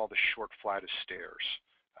what's called a short flight of stairs.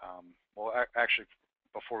 Well, actually,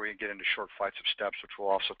 before we get into short flights of steps, which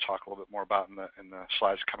we'll also talk a little bit more about in the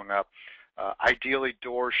slides coming up, ideally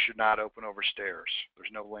doors should not open over stairs.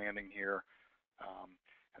 There's no landing here,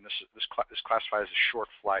 and this classifies as a short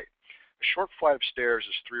flight. A short flight of stairs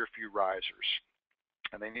is 3 or fewer risers,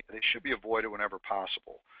 and they should be avoided whenever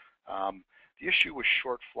possible. The issue with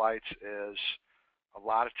short flights is a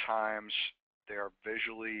lot of times they are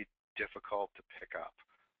visually difficult to pick up.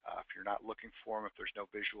 If you're not looking for them, if there's no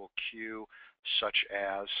visual cue, such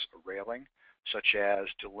as a railing, such as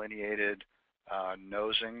delineated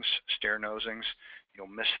nosings, stair nosings, you'll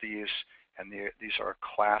miss these, and these are a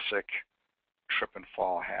classic trip and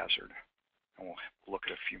fall hazard. And we'll look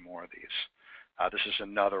at a few more of these. This is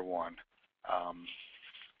another one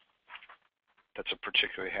that's a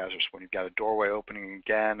particularly hazardous one. You've got a doorway opening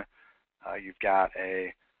again. You've got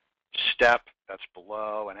a step that's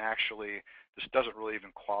below, and actually this doesn't really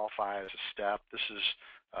even qualify as a step. This is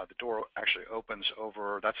the door actually opens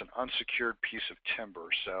over, that's an unsecured piece of timber.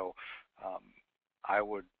 So I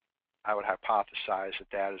would hypothesize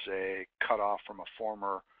that is a cutoff from a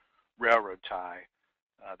former railroad tie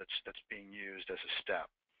that's being used as a step.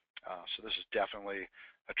 So this is definitely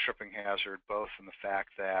a tripping hazard, both in the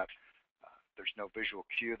fact that there's no visual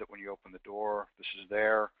cue that when you open the door, this is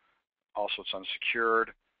there. Also, it's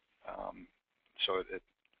unsecured, so it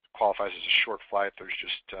qualifies as a short flight. There's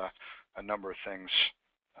just a number of things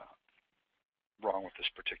wrong with this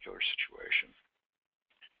particular situation.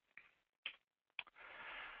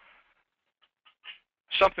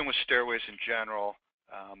 Something with stairways in general.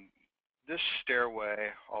 This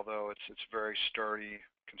stairway, although it's very sturdy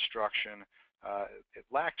construction, it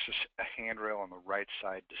lacks a handrail on the right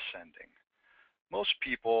side descending. Most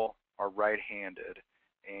people are right-handed,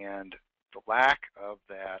 and the lack of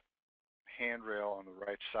that handrail on the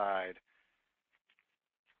right side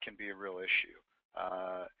can be a real issue.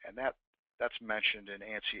 And that's mentioned in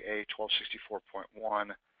ANSI A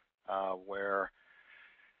 1264.1, where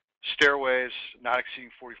stairways not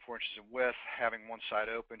exceeding 44 inches in width, having one side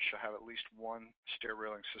open, shall have at least one stair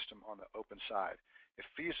railing system on the open side. If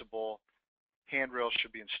feasible, handrails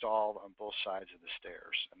should be installed on both sides of the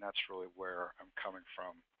stairs, and that's really where I'm coming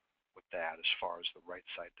from with that as far as the right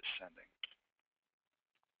side descending.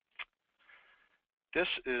 This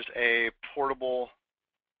is a portable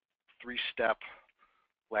 3-step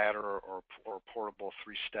ladder or portable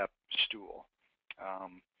 3-step stool.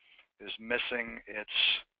 is missing its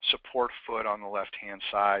support foot on the left-hand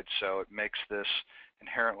side, so it makes this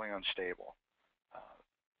inherently unstable.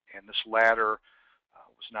 And this ladder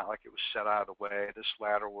was not like it was set out of the way. This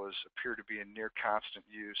ladder appeared to be in near constant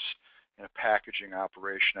use in a packaging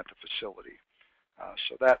operation at the facility.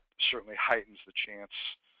 So that certainly heightens the chance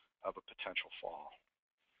of a potential fall.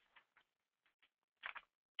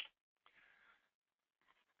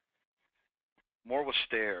 More with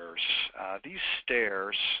stairs. These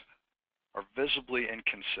stairs are visibly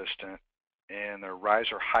inconsistent in their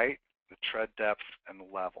riser height, the tread depth, and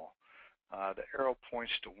the level. The arrow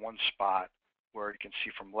points to one spot where you can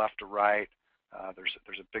see from left to right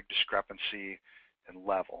there's a big discrepancy in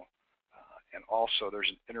level. And also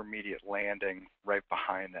there's an intermediate landing right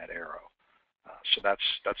behind that arrow. So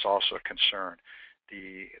that's also a concern.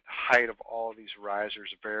 The height of all of these risers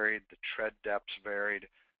varied, the tread depths varied.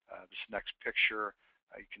 This next picture,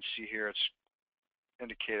 you can see here it's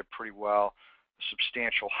indicated pretty well, a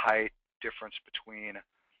substantial height difference between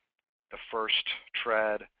the first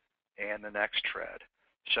tread and the next tread.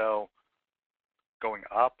 So going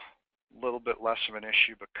up, a little bit less of an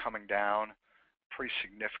issue, but coming down, pretty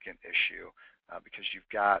significant issue because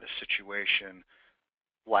you've got a situation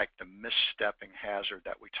like the misstepping hazard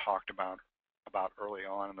that we talked about early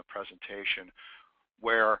on in the presentation,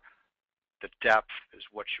 where the depth is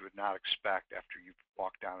what you would not expect after you've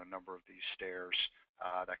walked down a number of these stairs.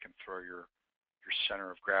 That can throw your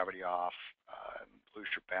center of gravity off and lose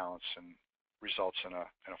your balance and results in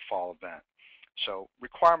a fall event. So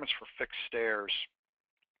requirements for fixed stairs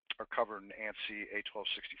are covered in ANSI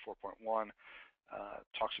A1264.1.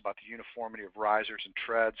 Talks about the uniformity of risers and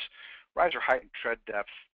treads. Riser height and tread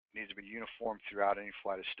depth needs to be uniform throughout any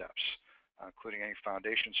flight of steps, including any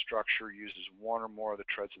foundation structure uses one or more of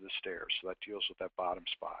the treads of the stairs. So that deals with that bottom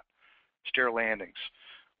spot. Stair landings.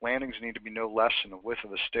 Landings need to be no less than the width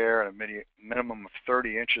of the stair and a minimum of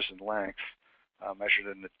 30 inches in length,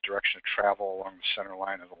 measured in the direction of travel along the center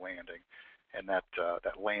line of the landing. And that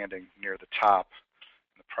landing near the top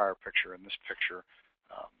in the prior picture and this picture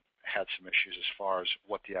had some issues as far as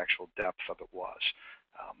what the actual depth of it was.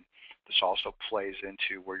 This also plays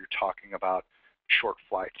into where you're talking about short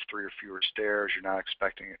flights, 3 or fewer stairs. You're not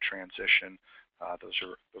expecting a transition. Those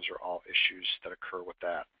are all issues that occur with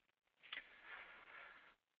that.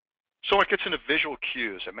 So when it gets into visual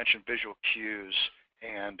cues, I mentioned visual cues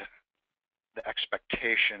and the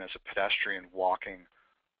expectation as a pedestrian walking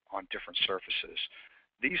on different surfaces.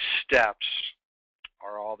 These steps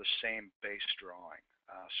are all the same base drawing.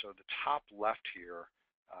 So the top left here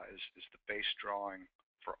is the base drawing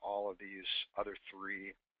for all of these other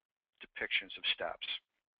 3 depictions of steps.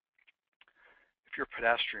 If you're a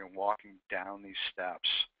pedestrian walking down these steps,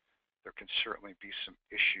 there can certainly be some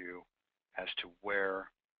issue as to where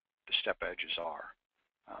the step edges are.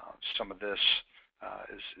 Some of this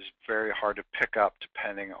is very hard to pick up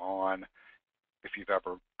depending on if you've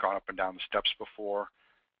ever gone up and down the steps before,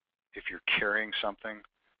 if you're carrying something.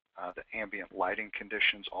 The ambient lighting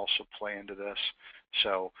conditions also play into this.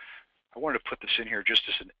 So I wanted to put this in here just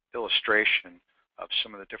as an illustration of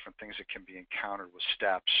some of the different things that can be encountered with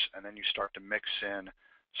steps, and then you start to mix in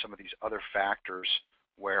some of these other factors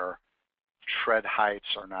where tread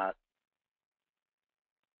heights are not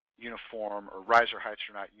uniform, or riser heights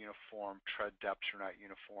are not uniform, tread depths are not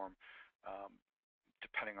uniform.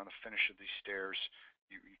 Depending on the finish of these stairs,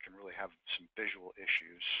 you can really have some visual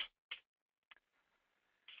issues.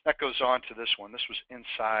 That goes on to this one. This was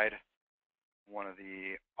inside one of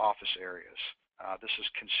the office areas. This is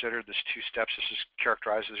considered, this 2 steps, this is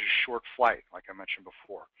characterized as a short flight, like I mentioned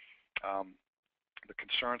before. The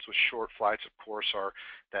concerns with short flights, of course, are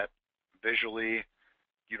that visually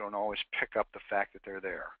you don't always pick up the fact that they're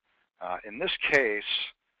there. In this case,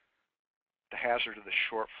 the hazard of the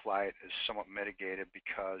short flight is somewhat mitigated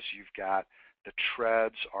because you've got the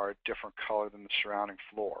treads are a different color than the surrounding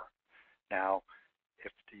floor. Now,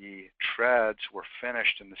 if the treads were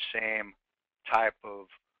finished in the same type of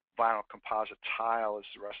vinyl composite tile as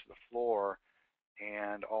the rest of the floor,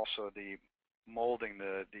 and also the molding,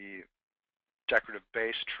 the decorative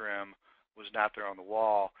base trim was not there on the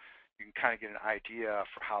wall, you can kind of get an idea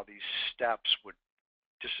for how these steps would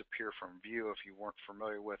disappear from view if you weren't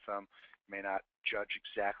familiar with them. You may not judge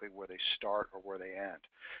exactly where they start or where they end.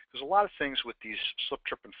 There's a lot of things with these slip,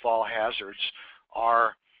 trip, and fall hazards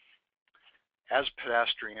are, as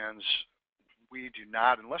pedestrians, we do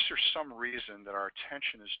not, unless there's some reason that our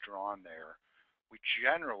attention is drawn there, we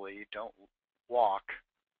generally don't walk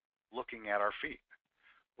looking at our feet.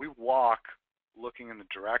 We walk looking in the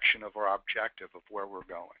direction of our objective of where we're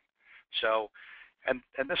going. So And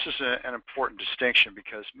this is an important distinction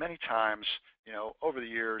because many times, over the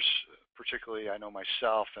years, particularly I know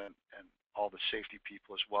myself and all the safety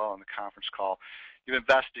people as well on the conference call, you've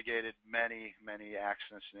investigated many, many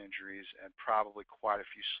accidents and injuries and probably quite a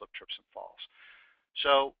few slip, trips, and falls.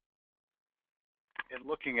 So in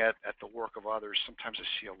looking at the work of others, sometimes I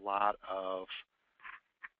see a lot of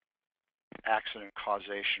accident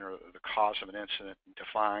causation or the cause of an incident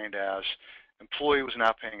defined as employee was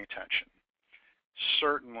not paying attention.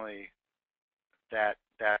 Certainly that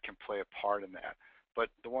can play a part in that. But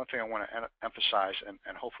the one thing I want to emphasize, and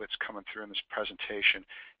hopefully it's coming through in this presentation,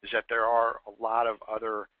 is that there are a lot of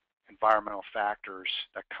other environmental factors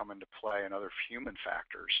that come into play and other human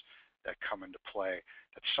factors that come into play,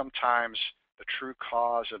 that sometimes the true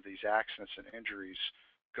cause of these accidents and injuries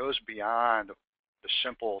goes beyond the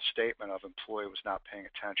simple statement of employee was not paying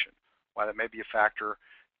attention. While that may be a factor,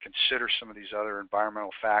 consider some of these other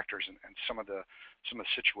environmental factors and some of the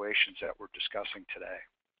situations that we're discussing today.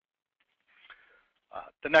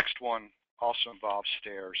 The next one also involves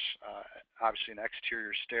stairs, obviously an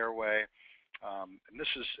exterior stairway. And this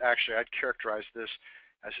is actually, I'd characterize this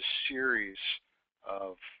as a series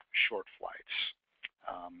of short flights.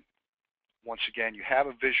 Once again, you have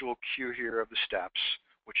a visual cue here of the steps,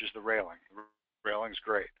 which is the railing. The railing's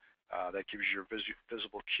great. That gives you a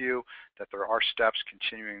visible cue that there are steps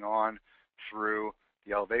continuing on through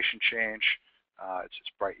the elevation change.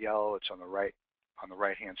 It's bright yellow. It's on the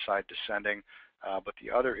right-hand side descending. But the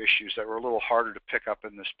other issues that were a little harder to pick up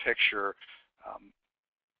in this picture,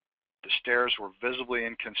 the stairs were visibly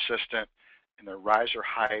inconsistent in their riser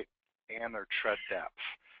height and their tread depth.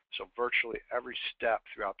 So virtually every step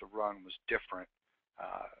throughout the run was different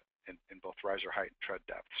in both riser height and tread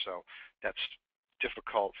depth. So that's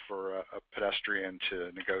difficult for a pedestrian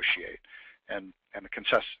to negotiate. And the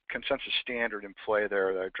consensus standard in play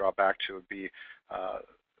there that I draw back to would be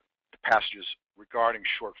the passages regarding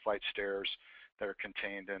short flight stairs that are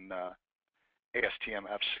contained in ASTM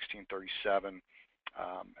F1637.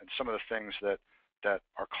 And some of the things that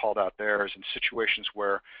are called out there is in situations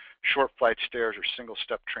where short flight stairs or single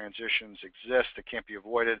step transitions exist that can't be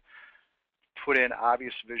avoided, put in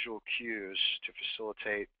obvious visual cues to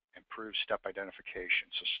facilitate improved step identification.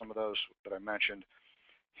 So some of those that I mentioned: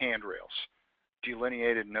 handrails,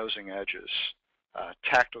 delineated nosing edges,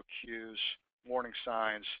 tactile cues, warning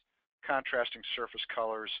signs, contrasting surface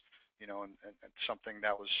colors, and something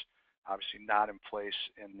that was obviously not in place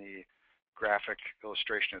in the graphic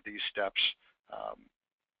illustration of these steps.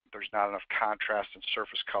 There's not enough contrast and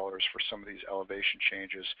surface colors for some of these elevation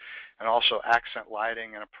changes. And also accent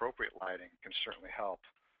lighting and appropriate lighting can certainly help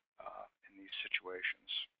in these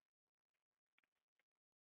situations.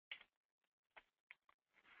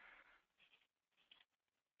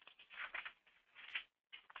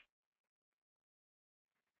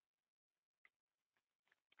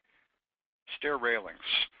 Stair railings.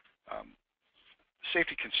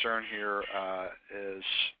 Safety concern here is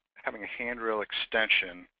having a handrail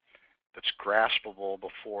extension that's graspable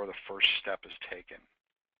before the first step is taken.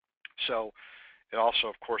 So it also,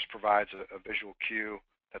 of course, provides a visual cue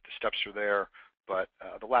that the steps are there, but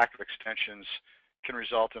the lack of extensions can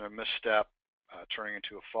result in a misstep turning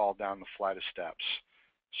into a fall down the flight of steps.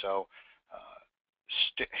 So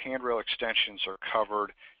handrail extensions are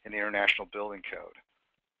covered in the International Building Code.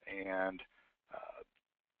 And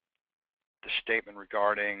the statement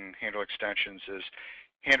regarding handrail extensions is: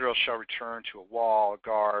 handrails shall return to a wall, a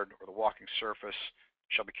guard, or the walking surface,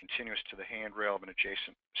 shall be continuous to the handrail of an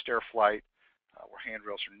adjacent stair flight. Where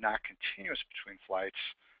handrails are not continuous between flights,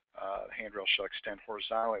 the handrail shall extend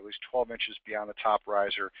horizontally at least 12 inches beyond the top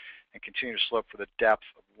riser and continue to slope for the depth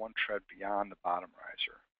of one tread beyond the bottom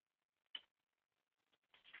riser.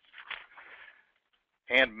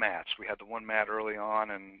 And mats. We had the one mat early on,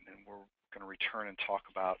 and we're going to return and talk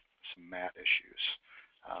about some mat issues.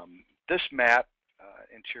 This mat,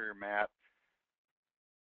 interior mat,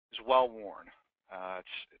 is well worn.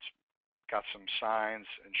 It's got some signs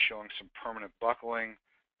and showing some permanent buckling.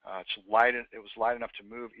 It was light enough to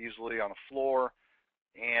move easily on the floor,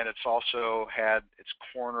 and it's also had its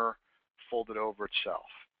corner folded over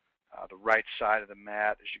itself. The right side of the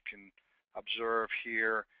mat, as you can observe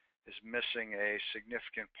here, is missing a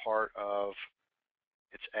significant part of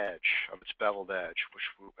its edge, of its beveled edge, which,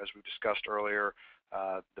 as we discussed earlier,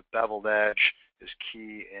 the beveled edge is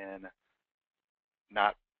key in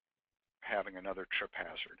not having another trip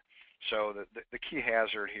hazard. So the key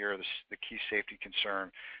hazard here, the key safety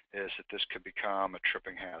concern, is that this could become a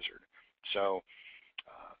tripping hazard. So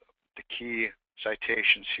the key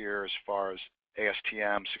citations here as far as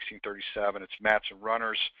ASTM 1637, it's mats and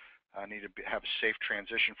runners. need to have a safe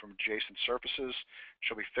transition from adjacent surfaces,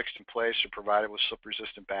 shall be fixed in place or provided with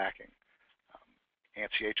slip-resistant backing.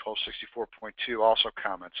 ANSI A 1264.2 also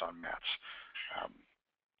comments on mats.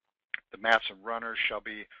 The mats and runners shall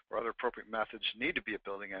be, or other appropriate methods need to be at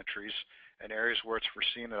building entries and areas where it's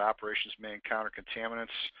foreseen that operations may encounter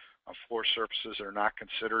contaminants on floor surfaces that are not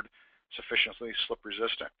considered sufficiently slip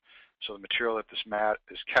resistant. So the material that this mat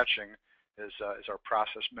is catching is our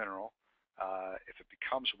processed mineral. If it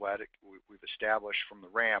becomes wet, we've established from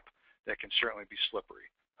the ramp that it can certainly be slippery.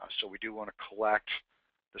 So we do want to collect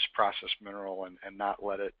this processed mineral and not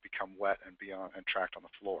let it become wet and be on and tracked on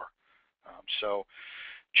the floor. So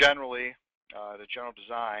generally, the general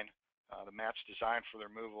design, the mat's designed for the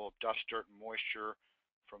removal of dust, dirt, and moisture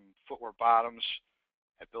from footwear bottoms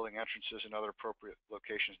at building entrances and other appropriate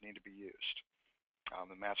locations need to be used.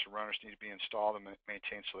 The mats and runners need to be installed and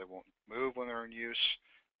maintained so they won't move when they're in use,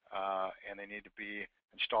 and they need to be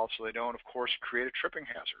installed so they don't, of course, create a tripping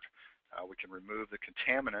hazard. We can remove the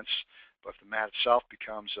contaminants, but if the mat itself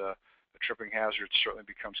becomes a tripping hazard, it certainly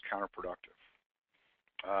becomes counterproductive.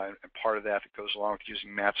 And part of that goes along with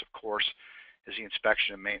using mats, of course, is the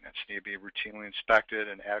inspection and maintenance. They need to be routinely inspected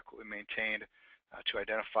and adequately maintained to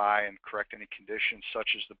identify and correct any conditions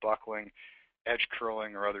such as the buckling, edge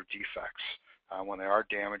curling, or other defects. When they are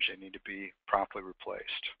damaged, they need to be promptly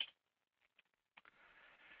replaced.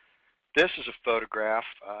 This is a photograph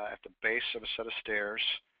at the base of a set of stairs,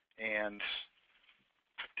 and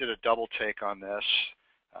I did a double take on this.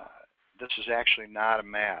 This is actually not a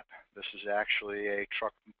mat. This is actually a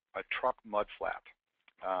truck mud flap.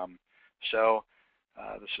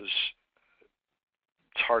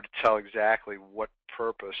 It's hard to tell exactly what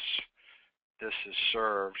purpose this has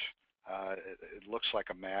served. It looks like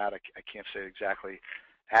a mat. I can't say it exactly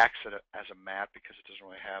acts as a mat because it doesn't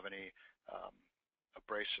really have any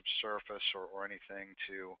abrasive surface or anything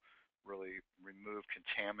to really remove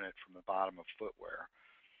contaminant from the bottom of footwear.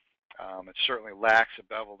 It certainly lacks a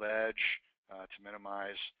beveled edge to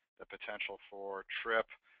minimize the potential for trip,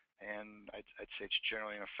 and I'd say it's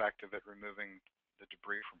generally ineffective at removing the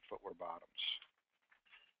debris from footwear bottoms.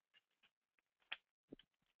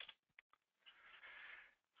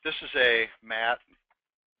 This is a mat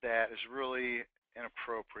that is really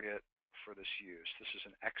inappropriate for this use. This is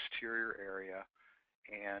an exterior area,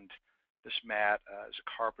 and this mat is a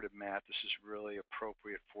carpeted mat. This is really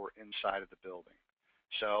appropriate for inside of the building.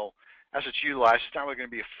 So as it's utilized, it's not really going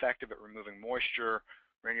to be effective at removing moisture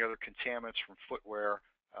or any other contaminants from footwear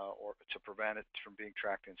or to prevent it from being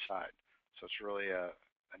tracked inside. So it's really a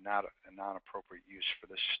non-appropriate use for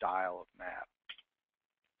this style of mat.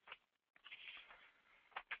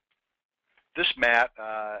 This mat,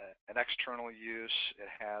 an external use,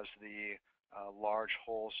 it has the large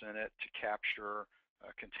holes in it to capture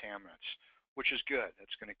contaminants, which is good.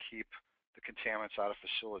 It's going to keep the contaminants out of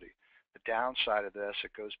facility. The downside of this,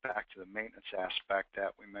 it goes back to the maintenance aspect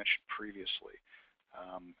that we mentioned previously.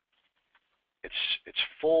 It's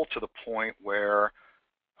full to the point where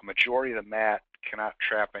a majority of the mat cannot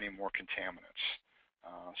trap any more contaminants.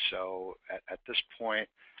 So at this point,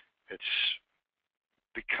 it's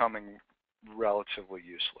becoming relatively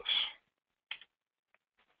useless.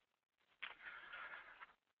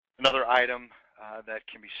 Another item that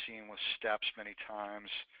can be seen with steps many times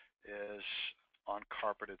is on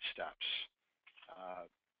carpeted steps.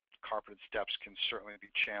 Carpeted steps can certainly be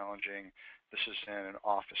challenging. This is in an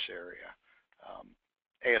office area.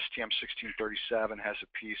 ASTM 1637 has a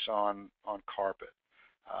piece on carpet.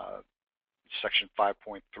 Section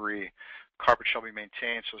 5.3, carpet shall be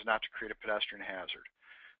maintained so as not to create a pedestrian hazard.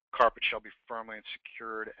 Carpet shall be firmly and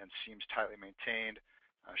secured and seams tightly maintained.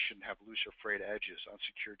 Shouldn't have loose or frayed edges,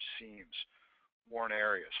 unsecured seams, worn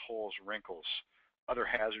areas, holes, wrinkles, other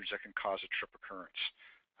hazards that can cause a trip occurrence.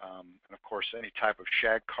 And of course, any type of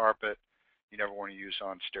shag carpet you never want to use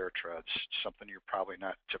on stair treads, something you're probably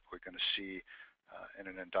not typically going to see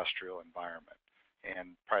in an industrial environment.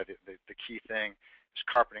 And probably the key thing is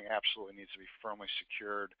carpeting absolutely needs to be firmly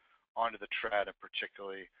secured onto the tread and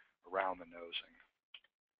particularly around the nosing.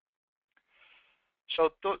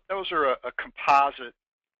 So those are a composite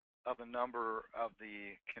of a number of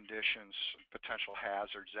the conditions, potential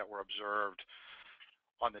hazards that were observed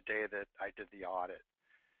on the day that I did the audit.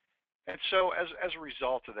 And so as a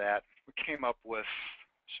result of that, we came up with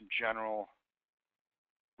some general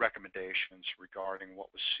recommendations regarding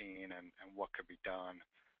what was seen and what could be done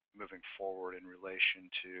moving forward in relation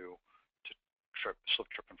to slip,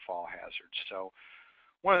 trip, and fall hazards. So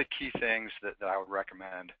one of the key things that I would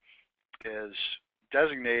recommend is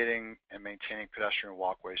designating and maintaining pedestrian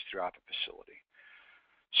walkways throughout the facility.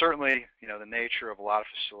 Certainly, the nature of a lot of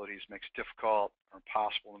facilities makes it difficult or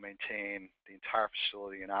impossible to maintain the entire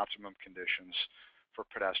facility in optimum conditions for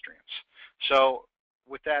pedestrians. So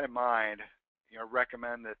with that in mind, I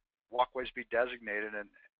recommend that walkways be designated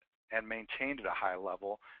and maintained at a high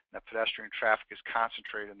level, and that pedestrian traffic is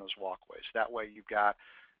concentrated in those walkways. That way you've got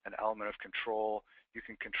an element of control. You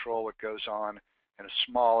can control what goes on in a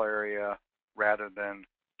small area rather than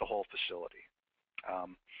the whole facility.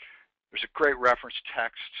 There's a great reference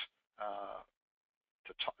text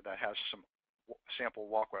that has some sample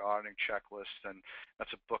walkway auditing checklists, and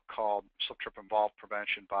that's a book called Slip, Trip, and Fall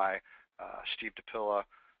Prevention by Steve DiPilla.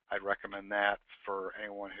 I'd recommend that for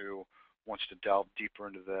anyone who wants to delve deeper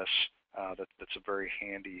into this. That's a very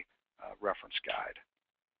handy reference guide.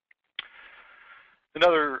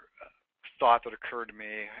 Another thought that occurred to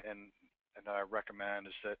me and that I recommend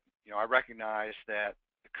is that I recognize that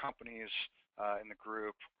the companies in the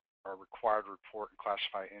group are required to report and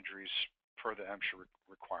classify injuries per the MSHA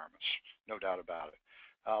requirements, no doubt about it.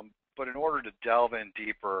 But in order to delve in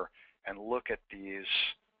deeper and look at these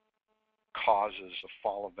causes of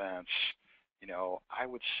fall events, I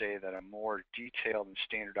would say that a more detailed and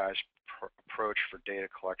standardized approach for data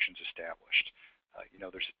collection is established.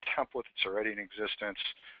 There's a template that's already in existence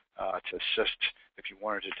to assist if you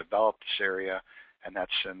wanted to develop this area, and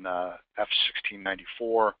that's in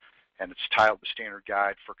F1694, and it's titled The Standard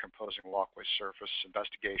Guide for Composing Walkway Surface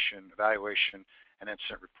Investigation, Evaluation, and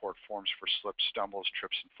Incident Report Forms for Slips, Stumbles,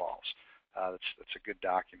 Trips, and Falls. That's a good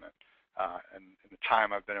document. And in the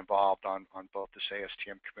time I've been involved on both this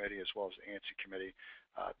ASTM committee as well as the ANSI committee,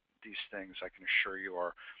 these things I can assure you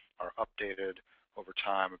are updated over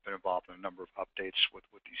time. I've been involved in a number of updates with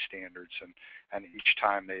these standards, and each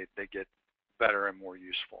time they get better and more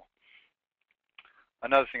useful.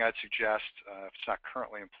 Another thing I'd suggest, if it's not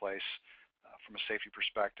currently in place from a safety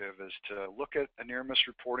perspective, is to look at a near-miss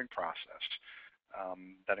reporting process.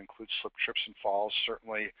 That includes slip, trips, and falls,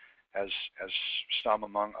 certainly as some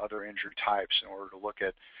among other injury types, in order to look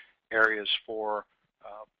at areas for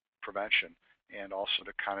prevention and also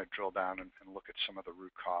to kind of drill down and look at some of the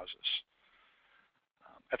root causes.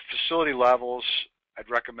 At the facility levels, I'd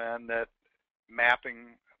recommend that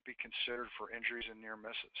mapping be considered for injuries and near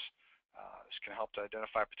misses. This can help to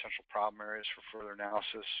identify potential problem areas for further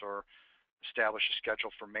analysis or establish a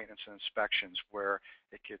schedule for maintenance and inspections where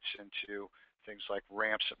it gets into things like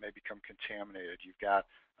ramps that may become contaminated. You've got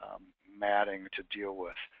matting to deal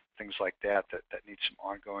with, things like that need some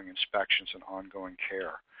ongoing inspections and ongoing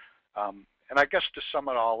care. And I guess to sum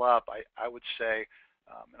it all up, I would say,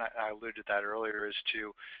 and I alluded to that earlier, is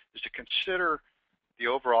to consider the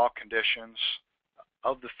overall conditions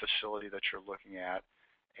of the facility that you're looking at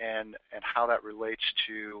and how that relates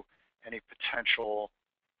to any potential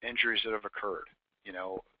injuries that have occurred.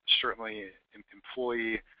 Certainly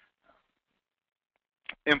employee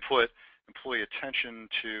input, employee attention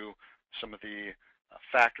to some of the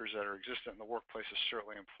factors that are existent in the workplace is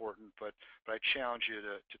certainly important, but I challenge you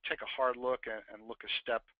to take a hard look and look a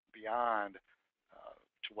step beyond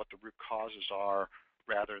to what the root causes are,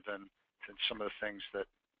 rather than some of the things that,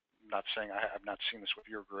 I'm not saying I've not seen this with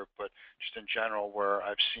your group, but just in general, where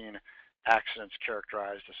I've seen accidents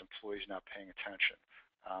characterized as employees not paying attention,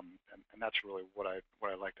 and that's really what I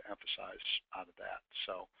like to emphasize out of that.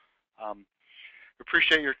 So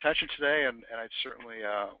appreciate your attention today, and I'd certainly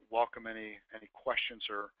welcome any questions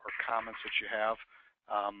or comments that you have.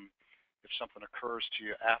 If something occurs to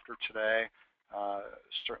you after today,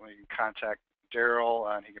 certainly you can contact Daryl,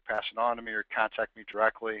 and he can pass it on to me, or contact me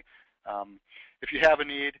directly. If you have a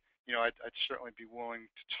need, I'd certainly be willing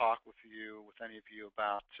to talk with any of you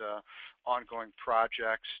about ongoing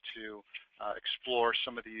projects to explore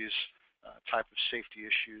some of these type of safety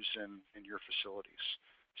issues in your facilities.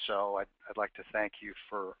 So I'd like to thank you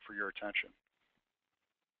for your attention.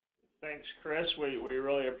 Thanks, Chris. We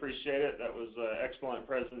really appreciate it. That was an excellent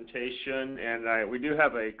presentation, and we do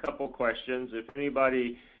have a couple questions. If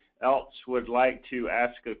anybody else would like to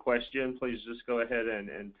ask a question, please just go ahead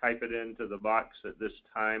and type it into the box at this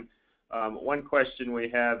time. One question we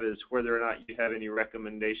have is whether or not you have any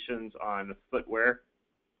recommendations on footwear.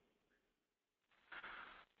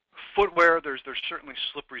 Footwear, there's certainly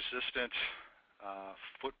slip-resistant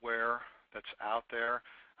footwear that's out there.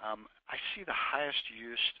 I see the highest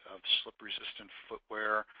use of slip-resistant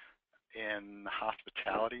footwear in the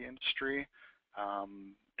hospitality industry.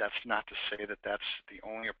 That's not to say that that's the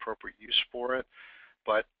only appropriate use for it,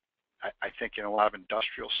 but I think in a lot of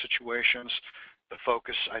industrial situations, the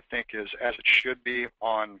focus, I think, is, as it should be,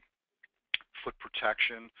 on foot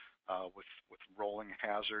protection with rolling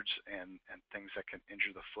hazards and things that can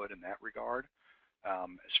injure the foot in that regard.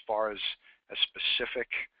 As far as specific,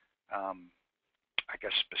 I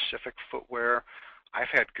guess specific footwear, I've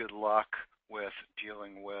had good luck with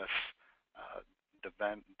dealing with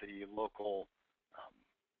the local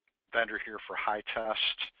vendor here for High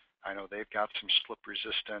Test. I know they've got some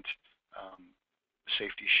slip-resistant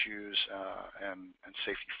safety shoes and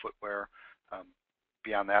safety footwear.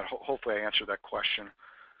 Beyond that, hopefully I answered that question.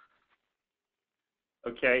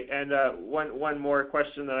 Okay, and one more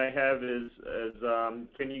question that I have is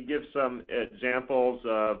can you give some examples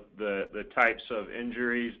of the types of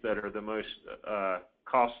injuries that are the most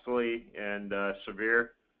costly and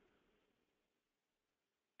severe?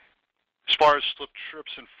 As far as slip,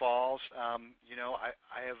 trips, and falls, you know,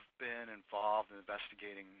 I have been involved in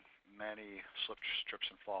investigating many slip, trips,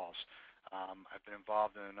 and falls. I've been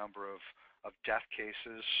involved in a number of death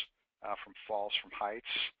cases from falls from heights.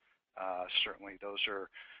 Certainly those are,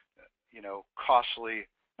 you know, costly,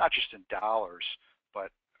 not just in dollars,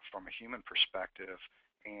 but from a human perspective,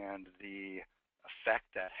 and the effect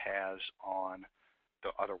that has on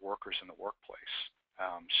the other workers in the workplace.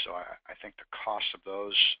 So I think the cost of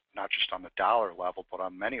those, not just on the dollar level, but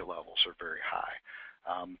on many levels, are very high.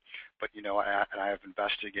 But, you know, I have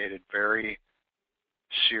investigated very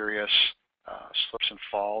serious slips and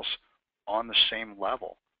falls on the same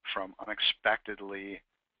level, from unexpectedly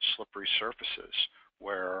slippery surfaces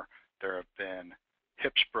where there have been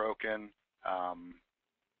hips broken,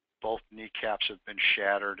 both kneecaps have been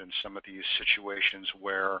shattered in some of these situations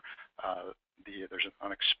where there's an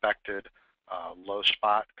unexpected low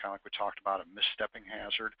spot, kind of like we talked about, a misstepping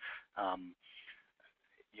hazard.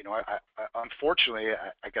 You know, I unfortunately,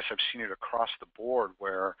 I guess I've seen it across the board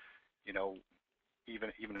where, you know, even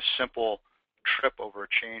a simple trip over a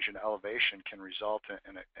change in elevation can result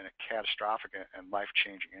in a catastrophic and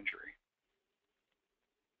life-changing injury.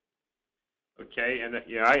 Okay, and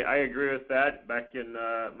yeah, I agree with that. Back in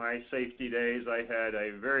my safety days, I had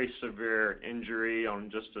a very severe injury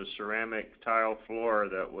on just a ceramic tile floor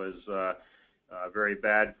that was very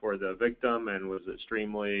bad for the victim and was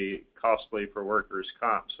extremely costly for workers'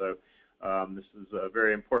 comp. So this is a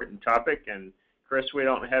very important topic. And Chris, we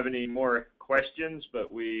don't have any more questions,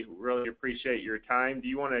 but we really appreciate your time. Do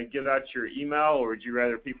you want to give out your email, or would you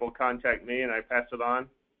rather people contact me and I pass it on?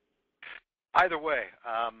 Either way,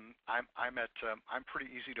 I'm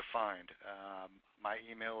pretty easy to find. My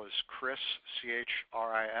email is Chris,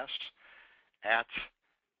 C-H-R-I-S, at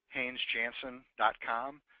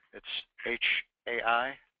HainesJanson.com. It's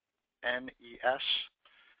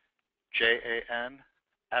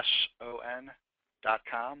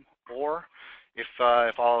HainesJanson.com. Or if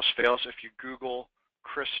all else fails, if you Google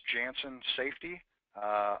Chris Janson Safety,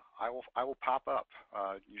 I will pop up,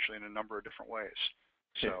 usually in a number of different ways.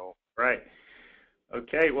 So right.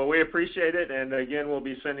 Okay, well, we appreciate it, and again, we'll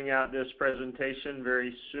be sending out this presentation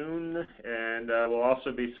very soon, and we'll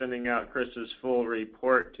also be sending out Chris's full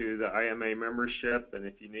report to the IMA membership, and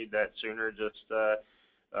if you need that sooner, just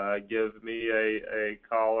give me a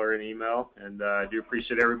call or an email, and I do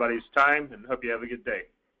appreciate everybody's time, and hope you have a good day.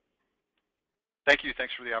 Thank you.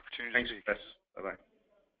 Thanks for the opportunity. Thanks, Chris. Bye-bye.